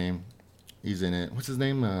fucking name. He's in it. What's his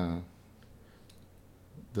name?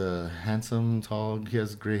 The handsome, tall, he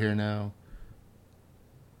has gray hair now.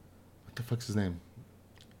 What the fuck's his name?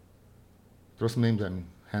 Throw some names at me.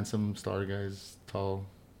 Handsome, star guys, tall.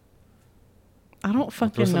 I don't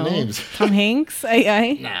fucking know. Names. Tom Hanks?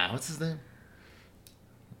 Nah, what's his name?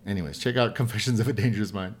 Anyways, check out Confessions of a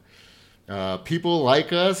Dangerous Mind. People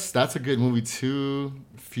Like Us, that's a good movie too.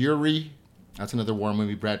 Fury, that's another war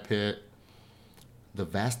movie. Brad Pitt. The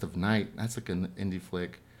Vast of Night, that's like an indie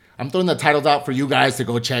flick. I'm throwing the titles out for you guys to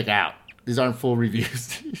go check out. These aren't full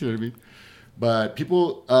reviews. You know what I mean? But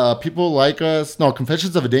People Like Us. No,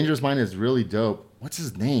 Confessions of a Dangerous Mind is really dope. What's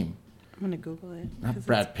his name? I'm gonna Google it. Not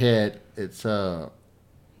Brad Pitt. It's the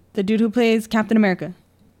dude who plays Captain America.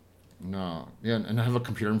 No. Yeah, and I have a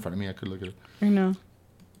computer in front of me. I could look at it. I know.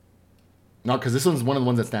 No, because this one's one of the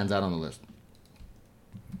ones that stands out on the list.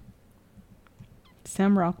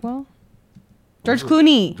 Sam Rockwell? George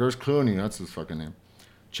Clooney. George Clooney, that's his fucking name.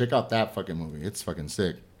 Check out that fucking movie. It's fucking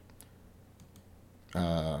sick.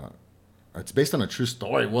 It's based on a true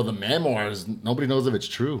story. Well, the memoirs, nobody knows if it's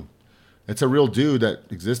true. It's a real dude that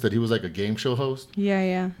existed. He was like a game show host.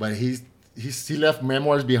 Yeah. But he left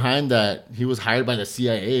memoirs behind that he was hired by the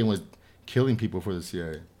CIA and was killing people for the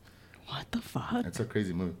CIA. What the fuck? It's a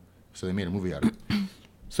crazy movie. So they made a movie out of it.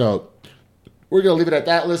 So we're going to leave it at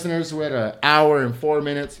that, listeners. We're at an hour and 4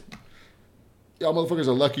 minutes. Y'all motherfuckers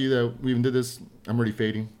are lucky that we even did this. I'm already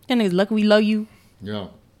fading. And it's lucky we love you. Yeah.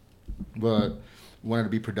 But wanted to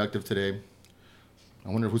be productive today. I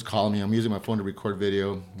wonder who's calling me. I'm using my phone to record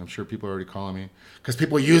video. I'm sure people are already calling me. Because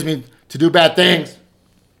people use me to do bad things.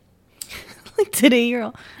 Like today, you're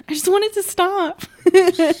all, I just wanted to stop.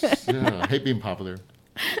 Yeah, I hate being popular.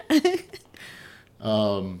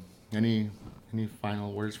 Any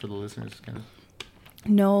final words for the listeners, Candace?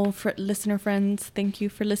 No, for listener friends, thank you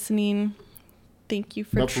for listening. Thank you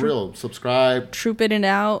for real. Subscribe. Trooping it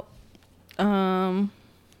out.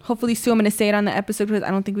 Hopefully soon I'm going to say it on the episode because I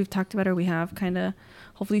don't think we've talked about it, or we have kind of.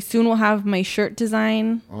 Hopefully soon we'll have my shirt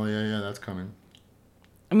design. Oh, yeah, that's coming.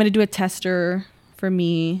 I'm going to do a tester for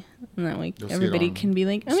me. And that way everybody can be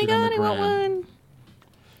like, oh my God, I want one.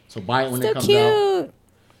 So buy it when it comes cute. out.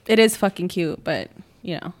 It is fucking cute, but,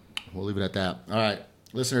 you know. We'll leave it at that. All right.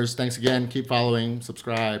 Listeners, thanks again. Keep following.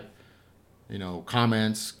 Subscribe.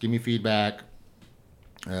 Comments. Give me feedback.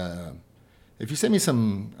 If you send me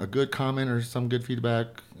a good comment or some good feedback,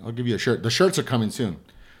 I'll give you a shirt. The shirts are coming soon.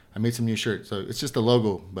 I made some new shirts. So it's just a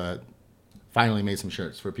logo, but finally made some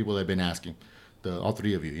shirts for people that have been asking. All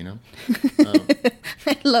three of you,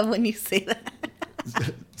 I love when you say that.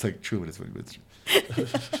 It's like true, but it's true.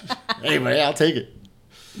 Anyway, I'll take it.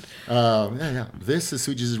 Yeah. This is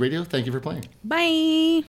Sweet Jesus Radio. Thank you for playing.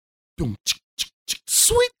 Bye.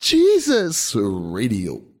 Sweet Jesus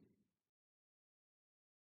Radio.